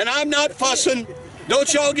 and I'm not fussing.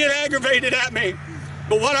 Don't y'all get aggravated at me.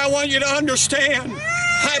 But what I want you to understand,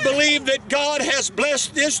 I believe that God has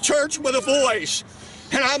blessed this church with a voice.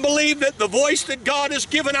 And I believe that the voice that God has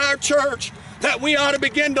given our church, that we ought to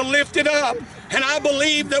begin to lift it up. And I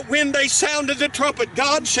believe that when they sounded the trumpet,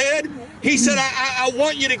 God said, He said, I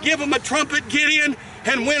want you to give them a trumpet, Gideon.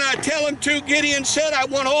 And when I tell him to, Gideon said, I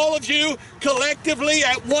want all of you collectively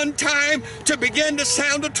at one time to begin to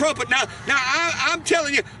sound a trumpet. Now I'm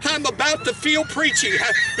telling you, I'm about to feel preachy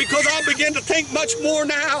because I begin to think much more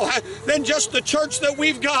now than just the church that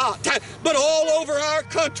we've got, but all over our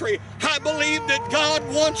country. I believe that God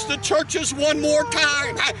wants the churches one more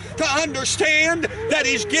time to understand that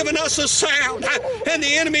He's given us a sound. And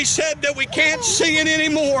the enemy said that we can't sing it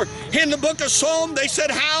anymore. In the book of Psalms, they said,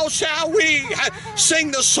 how shall we sing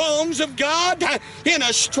the songs of God in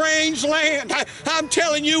a strange land? I'm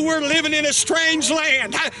telling you, we're living in a strange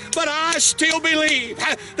land, but I still believe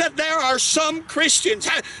that there are some Christians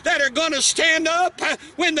that are going to stand up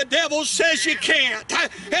when the devil says you can't,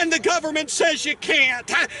 and the government says you can't,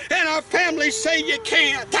 and our families say you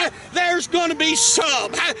can't. There's going to be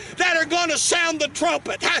some that are going to sound the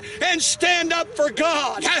trumpet and stand up for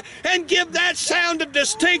God and give that sound of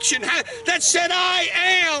distinction that said, I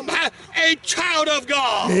am a child of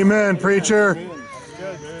God. Amen, preacher.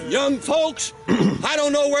 Young folks, I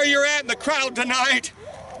don't know where you're at in the crowd tonight,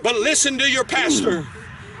 but listen to your pastor.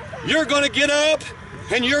 You're going to get up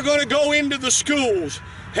and you're going to go into the schools.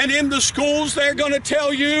 And in the schools, they're going to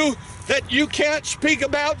tell you that you can't speak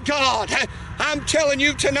about God. I'm telling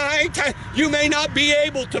you tonight, you may not be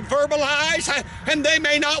able to verbalize, and they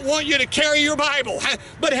may not want you to carry your Bible.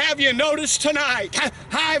 But have you noticed tonight,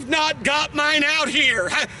 I've not got mine out here,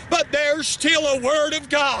 but there's still a Word of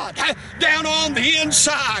God down on the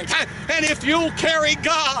inside. And if you'll carry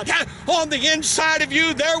God on the inside of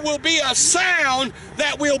you, there will be a sound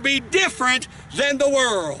that will be different than the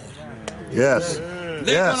world. Yes.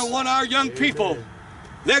 They're going to want our young people.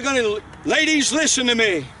 They're going to, ladies, listen to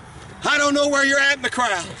me. I don't know where you're at in the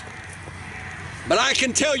crowd, but I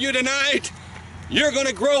can tell you tonight, you're going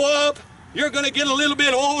to grow up, you're going to get a little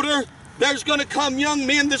bit older, there's going to come young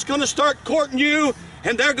men that's going to start courting you,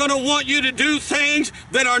 and they're going to want you to do things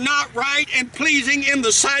that are not right and pleasing in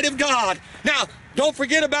the sight of God. Now, Don't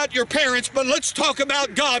forget about your parents, but let's talk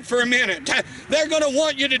about God for a minute. They're going to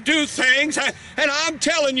want you to do things, and I'm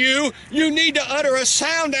telling you, you need to utter a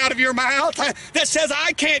sound out of your mouth that says,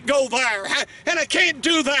 I can't go there, and I can't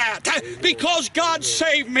do that, because God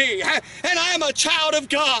saved me, and I'm a child of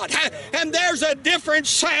God, and there's a different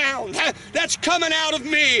sound that's coming out of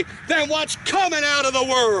me than what's coming out of the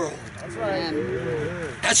world. That's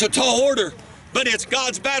right. That's a tall order. But it's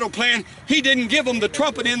God's battle plan. He didn't give them the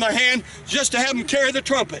trumpet in their hand just to have them carry the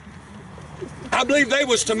trumpet. I believe they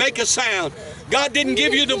was to make a sound. God didn't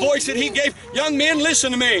give you the voice that He gave. Young men,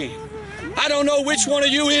 listen to me. I don't know which one of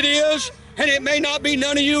you it is, and it may not be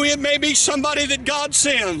none of you. It may be somebody that God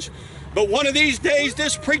sends. But one of these days,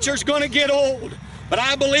 this preacher's going to get old. But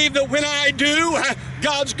I believe that when I do,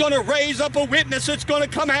 God's going to raise up a witness that's going to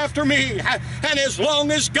come after me. And as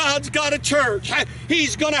long as God's got a church,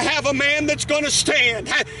 He's going to have a man that's going to stand.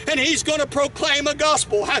 And he's going to proclaim a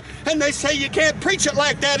gospel. And they say you can't preach it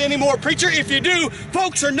like that anymore, preacher. If you do,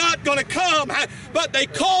 folks are not going to come. But they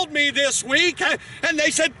called me this week and they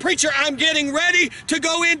said, preacher, I'm getting ready to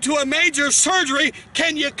go into a major surgery.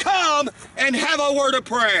 Can you come and have a word of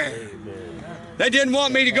prayer? They didn't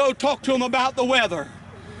want me to go talk to them about the weather.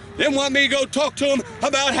 They didn't want me to go talk to them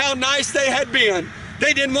about how nice they had been.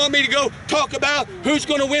 They didn't want me to go talk about who's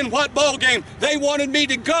going to win what ball game. They wanted me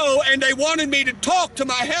to go and they wanted me to talk to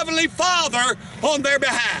my Heavenly Father on their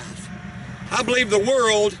behalf. I believe the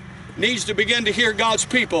world needs to begin to hear God's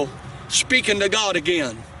people speaking to God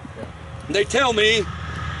again. They tell me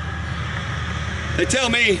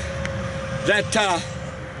that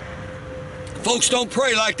folks don't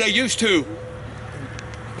pray like they used to.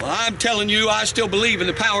 Well, I'm telling you, I still believe in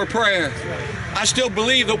the power of prayer. I still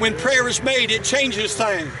believe that when prayer is made, it changes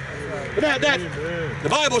things. But the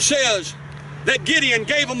Bible says that Gideon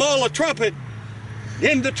gave them all a trumpet.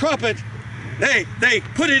 In the trumpet, they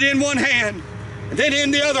put it in one hand, and then in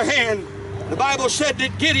the other hand, the Bible said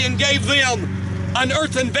that Gideon gave them an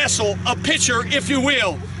earthen vessel, a pitcher, if you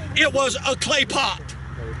will. It was a clay pot.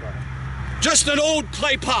 Just an old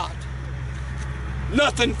clay pot.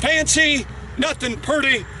 Nothing fancy, nothing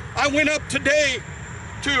pretty. I went up today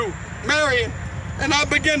to Marion and I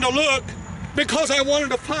began to look because I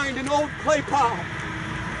wanted to find an old clay pot.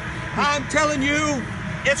 I'm telling you,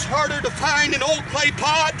 it's harder to find an old clay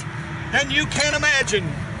pot than you can imagine.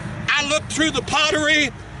 I looked through the pottery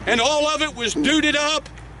and all of it was duded up,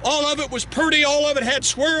 all of it was pretty, all of it had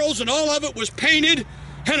swirls, and all of it was painted.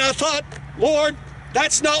 And I thought, Lord,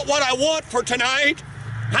 that's not what I want for tonight.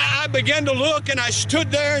 I began to look and I stood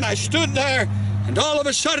there and I stood there, and all of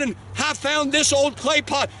a sudden I found this old clay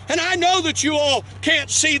pot. And I know that you all can't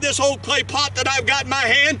see this old clay pot that I've got in my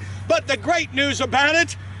hand, but the great news about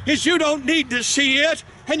it is you don't need to see it.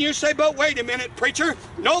 And you say, but wait a minute, preacher.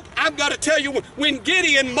 Nope, I've got to tell you, when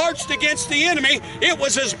Gideon marched against the enemy, it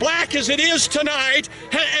was as black as it is tonight,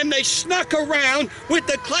 and they snuck around with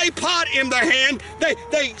the clay pot in their hand.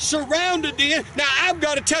 They surrounded the enemy. Now, I've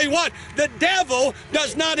got to tell you what, the devil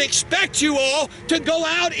does not expect you all to go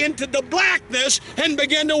out into the blackness and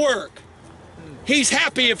begin to work. He's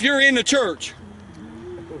happy if you're in the church.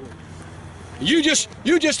 You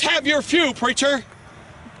just have your few, preacher.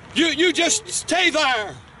 You just stay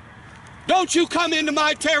there. Don't you come into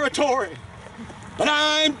my territory. But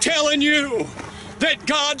I'm telling you that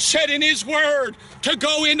God said in His Word to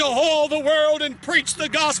go into all the world and preach the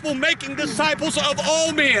gospel, making disciples of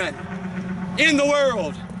all men in the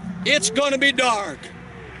world. It's going to be dark.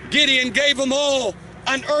 Gideon gave them all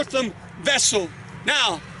an earthen vessel.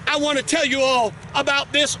 Now, I want to tell you all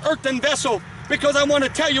about this earthen vessel because I want to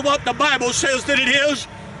tell you what the Bible says that it is.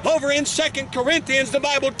 Over in 2 Corinthians, the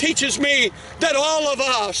Bible teaches me that all of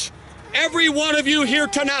us, every one of you here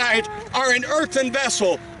tonight, are an earthen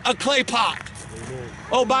vessel, a clay pot.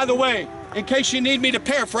 Oh, by the way, in case you need me to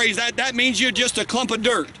paraphrase that, that means you're just a clump of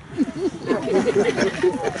dirt.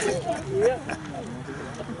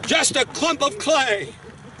 Just a clump of clay.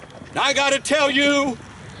 Now, I got to tell you,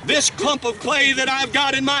 this clump of clay that I've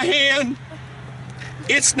got in my hand,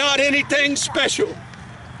 it's not anything special.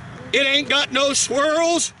 It ain't got no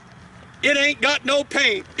swirls. It ain't got no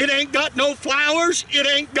paint. It ain't got no flowers. It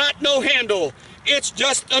ain't got no handle. It's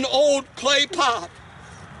just an old clay pot.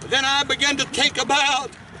 Then I began to think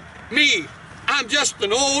about me. I'm just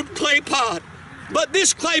an old clay pot. But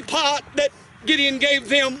this clay pot that Gideon gave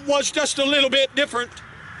them was just a little bit different.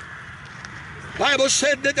 The Bible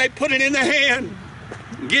said that they put it in their hand.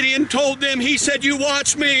 Gideon told them, he said, you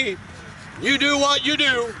watch me. You do what you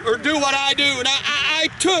do, or do what I do. And I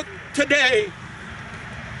took today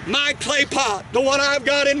my clay pot, the one I've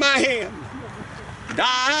got in my hand.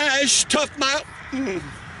 I stuffed my...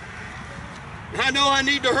 I know I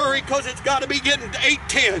need to hurry because it's got to be getting to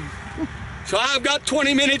 8:10. So I've got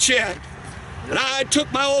 20 minutes yet. And I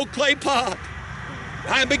took my old clay pot.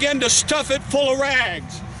 I began to stuff it full of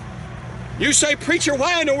rags. You say, preacher,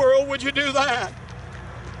 why in the world would you do that?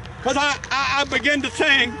 Because I begin to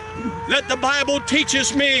think that the Bible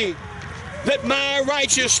teaches me that my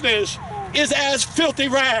righteousness is as filthy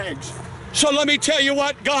rags. So let me tell you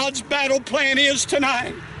what God's battle plan is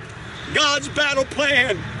tonight. God's battle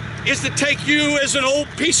plan is to take you as an old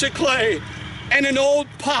piece of clay and an old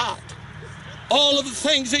pot. All of the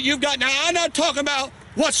things that you've got. Now, I'm not talking about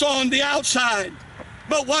what's on the outside,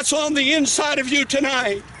 but what's on the inside of you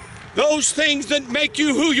tonight. Those things that make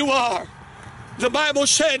you who you are. The Bible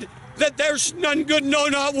said that there's none good, no,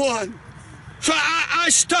 not one. So I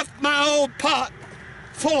stuffed my old pot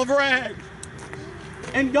full of rags.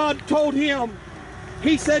 And God told him,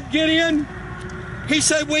 he said, Gideon, he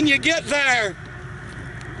said, when you get there,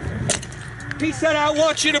 he said, I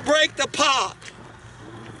want you to break the pot.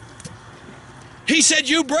 He said,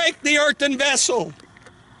 you break the earthen vessel.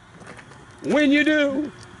 When you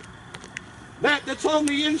do, that's on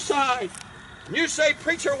the inside. You say,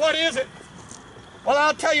 preacher, what is it? Well,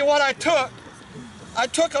 I'll tell you what I took. I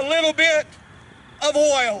took a little bit of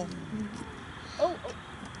oil.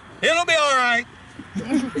 It'll be all right.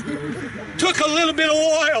 Took a little bit of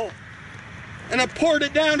oil and I poured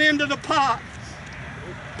it down into the pot.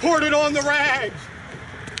 Poured it on the rags.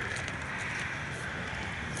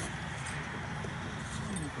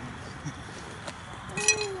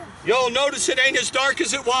 Y'all notice it ain't as dark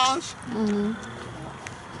as it was?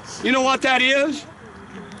 You know what that is?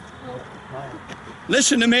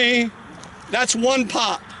 Listen to me. That's one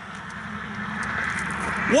pot.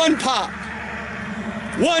 One pot.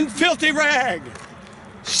 One filthy rag.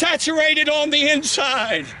 Saturated on the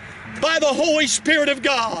inside by the Holy Spirit of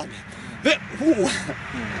God.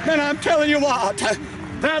 And I'm telling you what,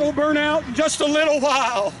 that'll burn out in just a little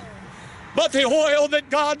while. But the oil that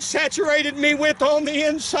God saturated me with on the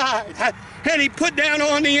inside, and he put down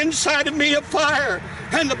on the inside of me a fire.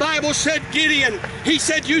 And the Bible said, Gideon, he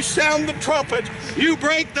said, you sound the trumpet, you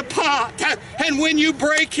break the pot, and when you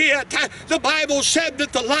break it, the Bible said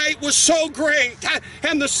that the light was so great,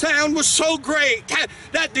 and the sound was so great,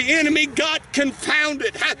 that the enemy got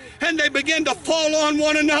confounded, and they began to fall on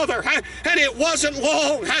one another, and it wasn't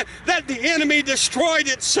long that the enemy destroyed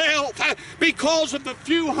itself because of the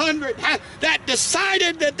few hundred that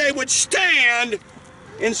decided that they would stand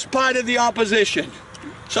in spite of the opposition.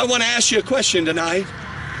 So I want to ask you a question tonight.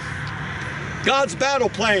 God's battle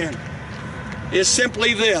plan is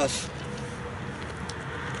simply this.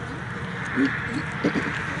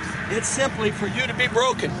 It's simply for you to be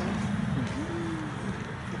broken.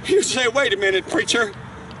 You say, wait a minute, preacher.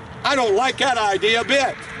 I don't like that idea a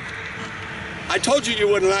bit. I told you you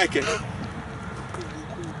wouldn't like it.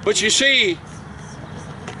 But you see,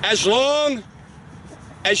 as long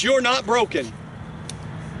as you're not broken,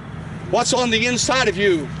 what's on the inside of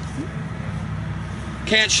you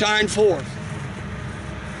can't shine forth.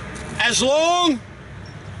 As long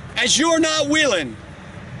as you're not willing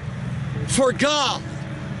for God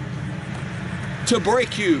to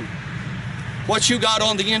break you, what you got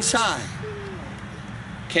on the inside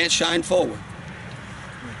can't shine forward.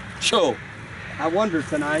 So, I wonder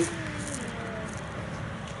tonight,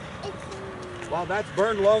 well, that's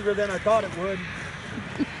burned longer than I thought it would.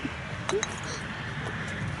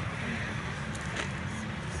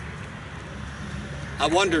 I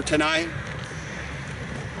wonder tonight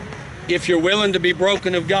if you're willing to be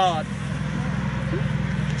broken of God.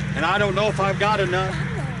 And I don't know if I've got enough.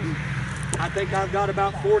 I think I've got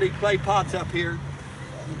about 40 clay pots up here.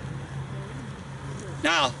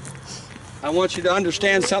 Now, I want you to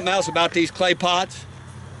understand something else about these clay pots.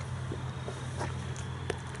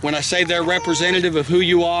 When I say they're representative of who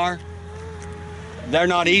you are, they're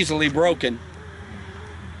not easily broken.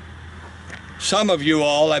 Some of you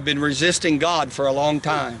all have been resisting God for a long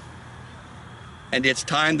time. And it's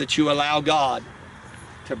time that you allow God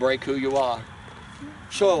to break who you are.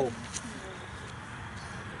 So,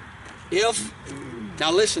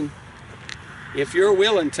 now listen, if you're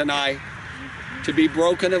willing tonight to be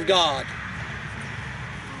broken of God,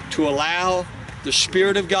 to allow the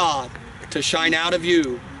Spirit of God to shine out of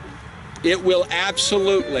you, it will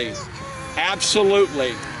absolutely,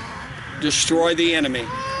 absolutely destroy the enemy.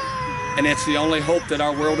 And it's the only hope that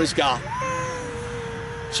our world has got.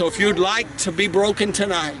 So if you'd like to be broken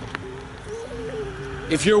tonight,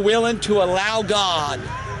 if you're willing to allow God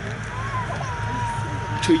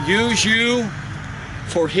to use you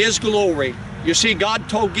for His glory. You see, God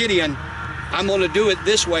told Gideon, I'm going to do it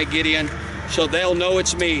this way, Gideon, so they'll know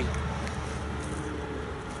it's me.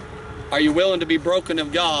 Are you willing to be broken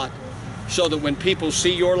of God so that when people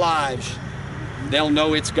see your lives, they'll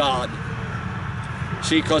know it's God?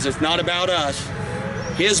 See, because it's not about us.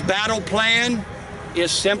 His battle plan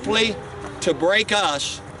is simply to break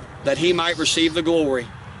us that he might receive the glory.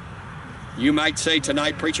 You might say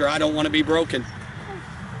tonight, preacher, I don't want to be broken.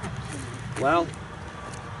 Well,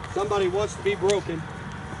 somebody wants to be broken.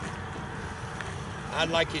 I'd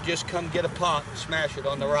like you to just come get a pot and smash it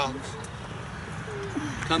on the rocks.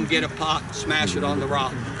 Come get a pot and smash it on the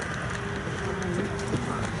rock.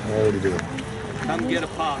 I already did. Come get a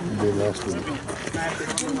pot. You did last week. Smash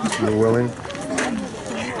it on the rock. You're willing?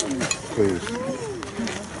 Please.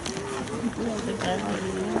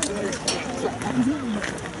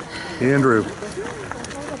 Andrew.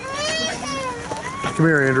 Come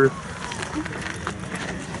here, Andrew.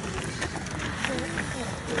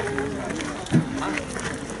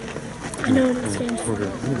 I know what it stands for.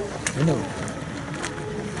 I know.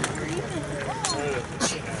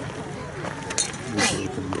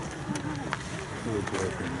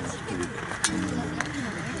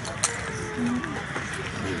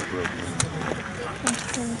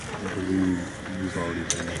 I believe you've already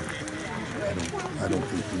been there. I don't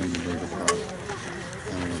think you need to make a pot.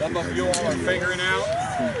 Some of you all are figuring out. I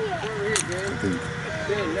think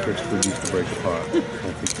Christopher needs to break a pot. I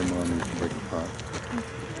think your mom needs to break a pot.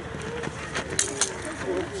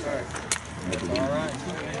 All right.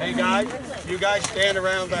 Hey guys, you guys stand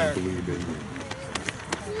around there. I believe in you.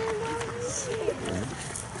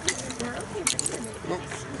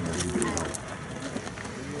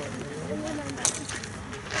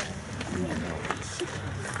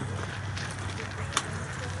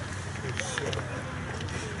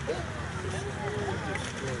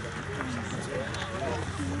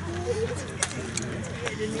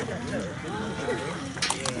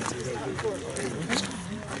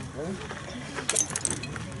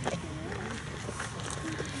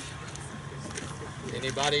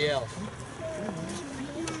 Anybody else?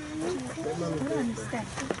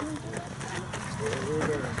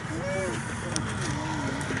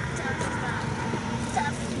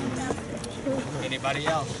 Anybody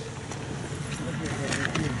else?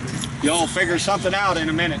 Y'all figure something out in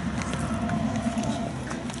a minute.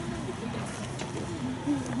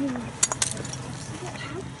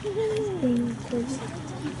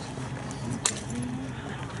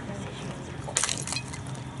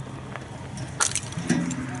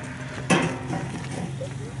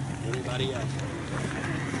 Anybody else?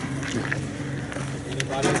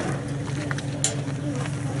 Anybody else?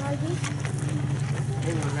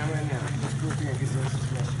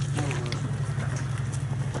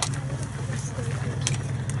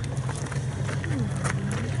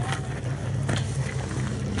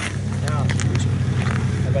 Now,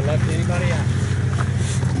 have I left anybody out?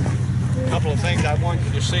 A couple of things I want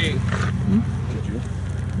you to see.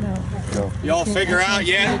 No. Y'all figure out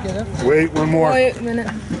yet? Wait, one more. Wait a minute.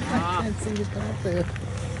 I can't see the top there.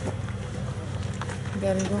 You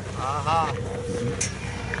gotta go. Aha.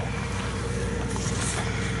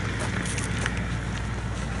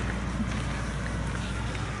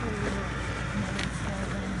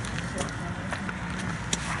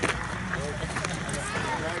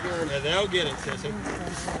 Yeah, they'll get it, sissy.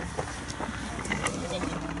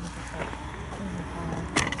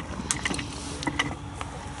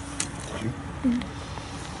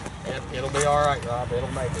 It'll be all right, Rob.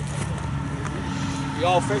 It'll make it.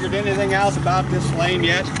 Y'all figured anything else about this lane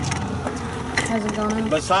yet? Hasn't gone in.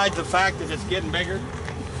 Besides the fact that it's getting bigger?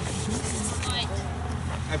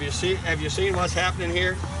 Have you seen what's happening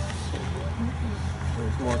here?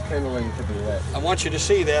 There's more kindling to the left. I want you to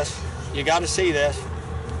see this. You got to see this.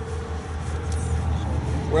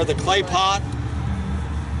 Where the clay pot,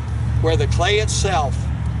 where the clay itself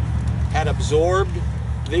had absorbed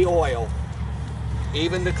the oil,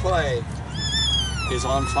 even the clay is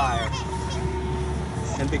on fire.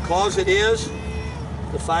 And because it is,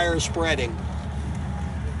 the fire is spreading.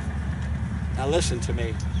 Now listen to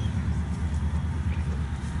me.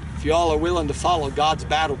 If y'all are willing to follow God's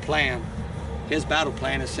battle plan, his battle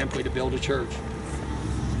plan is simply to build a church.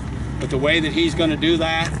 But the way that he's going to do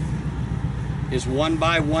that is one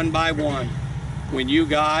by one, when you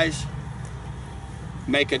guys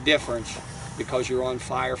make a difference because you're on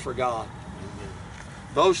fire for God.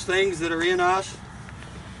 Those things that are in us,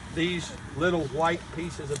 these little white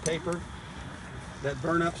pieces of paper that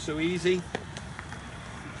burn up so easy,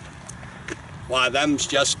 why, them's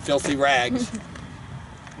just filthy rags.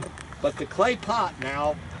 But the clay pot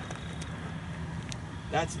now,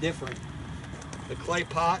 that's different. The clay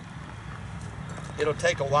pot, it'll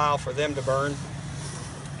take a while for them to burn.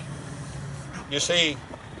 You see,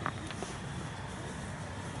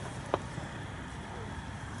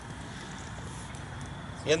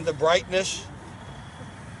 in the brightness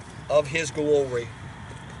of His glory.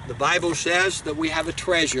 The Bible says that we have a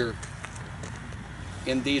treasure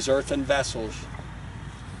in these earthen vessels,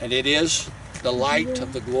 and it is the light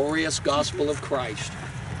of the glorious gospel of Christ.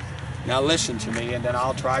 Now listen to me, and then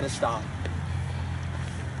I'll try to stop.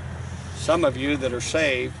 Some of you that are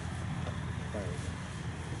saved,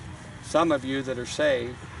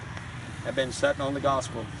 have been sitting on the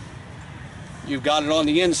gospel. You've got it on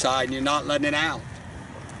the inside and you're not letting it out.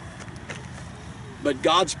 But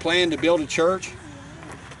God's plan to build a church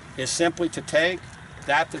is simply to take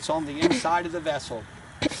that that's on the inside of the vessel,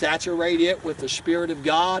 saturate it with the Spirit of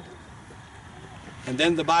God, and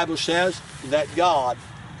then the Bible says that God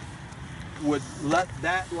would let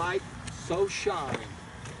that light so shine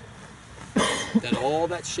that all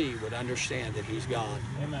that see would understand that He's God.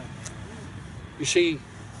 Amen. You see,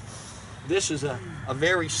 this is a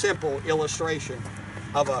very simple illustration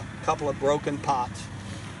of a couple of broken pots.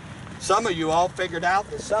 Some of you all figured out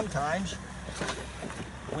that sometimes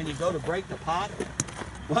when you go to break the pot,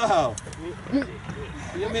 whoa,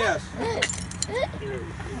 you miss.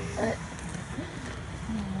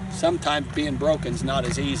 Sometimes being broken is not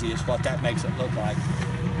as easy as what that makes it look like.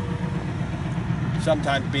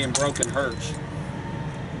 Sometimes being broken hurts.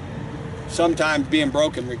 Sometimes being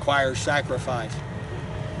broken requires sacrifice.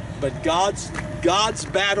 But God's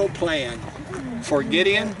battle plan for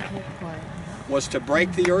Gideon was to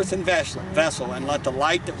break the earthen vessel and let the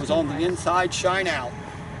light that was on the inside shine out,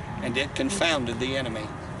 and it confounded the enemy.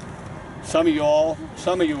 Some of you all,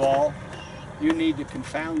 you need to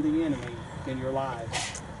confound the enemy in your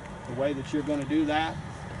lives. The way that you're going to do that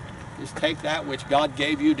is take that which God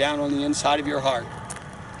gave you down on the inside of your heart.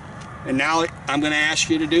 And now I'm going to ask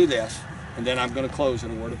you to do this, and then I'm going to close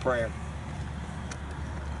in a word of prayer.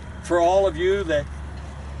 For all of you that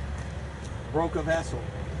broke a vessel,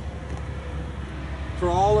 for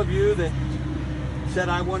all of you that said,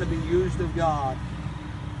 I want to be used of God,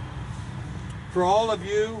 for all of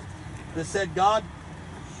you that said, God,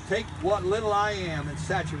 take what little I am and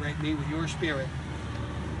saturate me with your Spirit,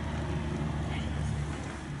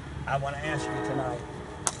 I want to ask you tonight,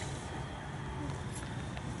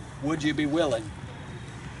 would you be willing?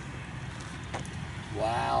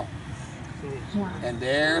 Wow. And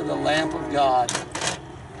there the lamp of God.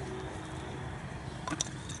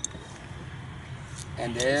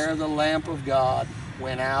 And there the lamp of God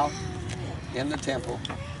went out in the temple.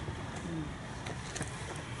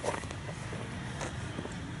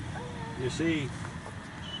 You see,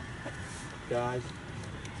 guys,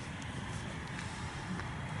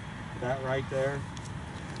 that right there,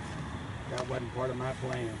 that wasn't part of my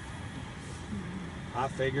plan. I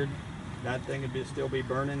figured that thing would still be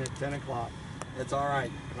burning at 10 o'clock. It's all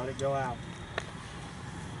right. Let it go out.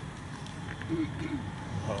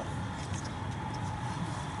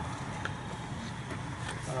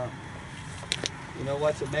 You know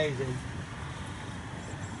what's amazing?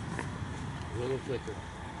 A little flicker.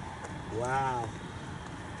 Wow.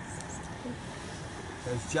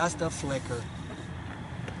 There's just a flicker.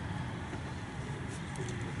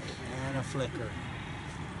 And a flicker.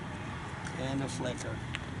 And a flicker.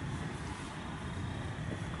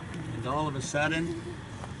 And all of a sudden,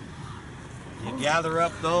 you gather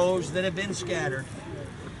up those that have been scattered.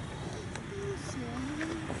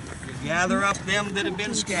 You gather up them that have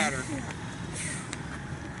been scattered.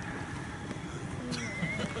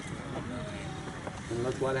 And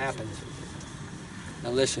look what happens. Now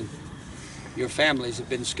listen, your families have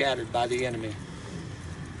been scattered by the enemy.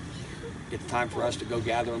 It's time for us to go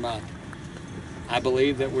gather them up. I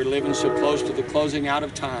believe that we're living so close to the closing out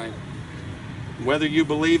of time. Whether you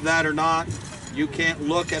believe that or not, you can't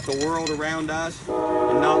look at the world around us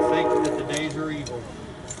and not think that the days are evil.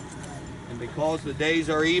 And because the days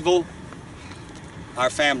are evil, our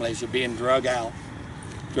families are being drug out,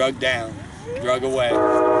 drug down, drug away.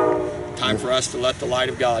 Time for us to let the light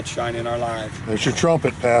of God shine in our lives. There's your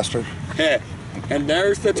trumpet, Pastor. And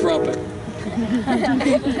there's the trumpet.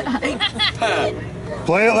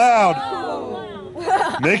 Play it loud.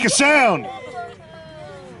 Make a sound.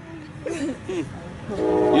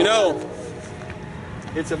 You know,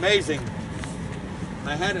 it's amazing.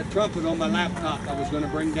 I had a trumpet on my laptop I was going to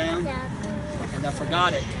bring down, and I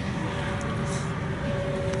forgot it.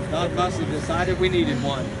 God must have decided we needed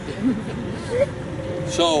one.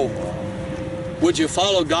 So, would you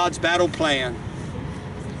follow God's battle plan?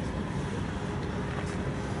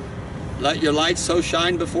 Let your light so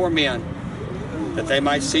shine before men that they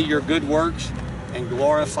might see your good works and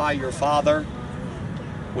glorify your Father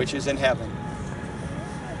which is in heaven.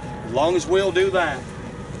 As long as we'll do that,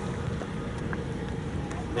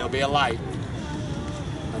 there'll be a light.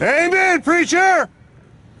 Amen, preacher!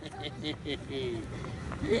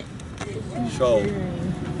 So,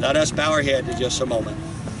 let us bow our head to just a moment.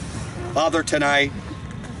 Father, tonight,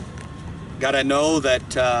 God, I know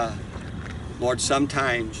that, Lord,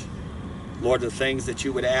 sometimes, Lord, the things that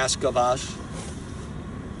you would ask of us,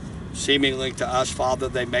 seemingly to us, Father,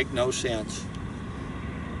 they make no sense.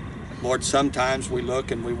 Lord, sometimes we look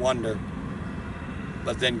and we wonder,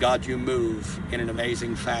 but then, God, you move in an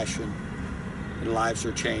amazing fashion, and lives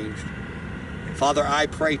are changed. Father, I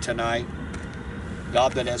pray tonight,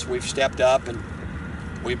 God, that as we've stepped up and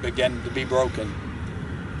we begin to be broken,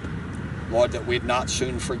 Lord, that we'd not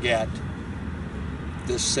soon forget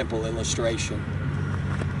this simple illustration.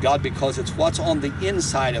 God, because it's what's on the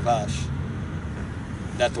inside of us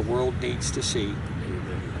that the world needs to see.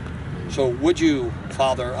 So would you,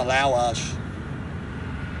 Father, allow us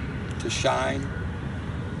to shine,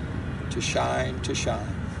 to shine, to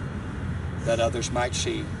shine, that others might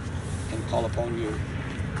see and call upon you,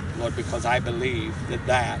 Lord, because I believe that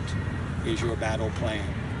that is your battle plan.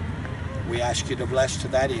 We ask you to bless to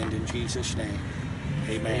that end in Jesus' name.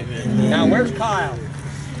 Amen. Amen. Now, where's Kyle?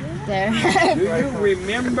 There. Do you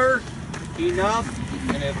remember enough?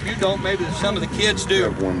 And if you don't, maybe some of the kids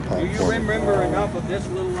do. Do you remember enough of this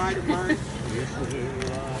little light of mine?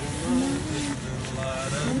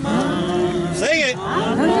 Sing it.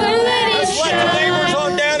 I'm gonna let it Let's let the neighbors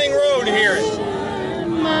on Downing Road hear it.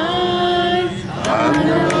 I'm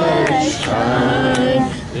gonna let it shine.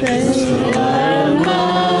 This light of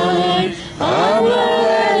mine. I'm gonna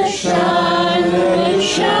let it shine. Let it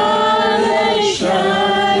shine. Let it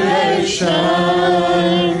shine. Let it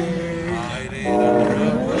shine.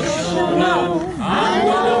 I'm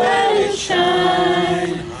gonna let it shine.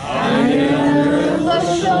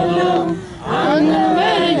 I'm gonna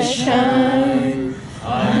let it shine.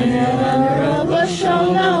 I'm gonna bush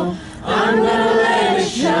on no. I'm gonna let it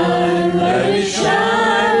shine. Let it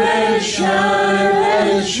shine. Let it shine. Let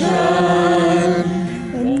it shine.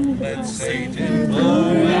 Let Satan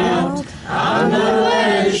blow out. I'm gonna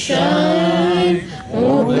let it shine.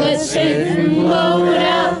 Won't let Satan blow it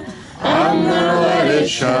out. I'm gonna let it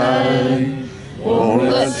shine. Won't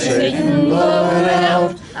let Satan blow it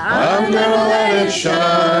out. I'm gonna let it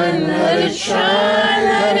shine. Let it shine.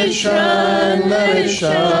 Let it shine. Let it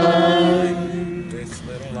shine. This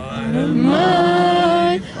little light Of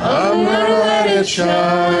mine. I'm gonna let it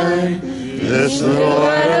shine. This little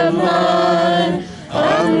light of mine.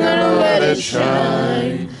 I'm gonna let it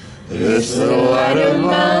shine. This little light of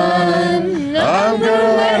mine. I'm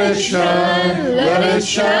gonna let it shine. Let it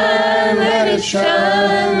shine. Let it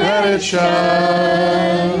shine. Let it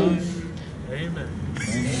shine.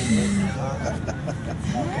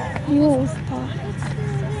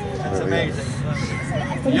 That's amazing.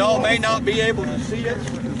 Y'all may not be able to see it,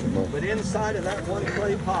 but inside of that one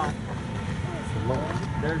clay pot,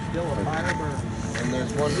 there's still a fire burning. And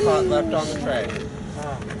there's one pot left on the tray.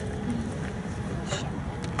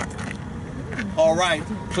 All right,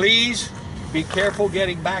 please be careful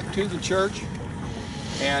getting back to the church,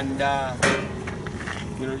 and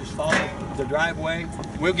just follow the driveway.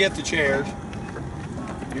 We'll get the chairs.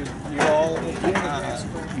 You all,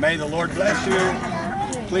 may the Lord bless you.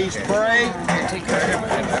 Please pray.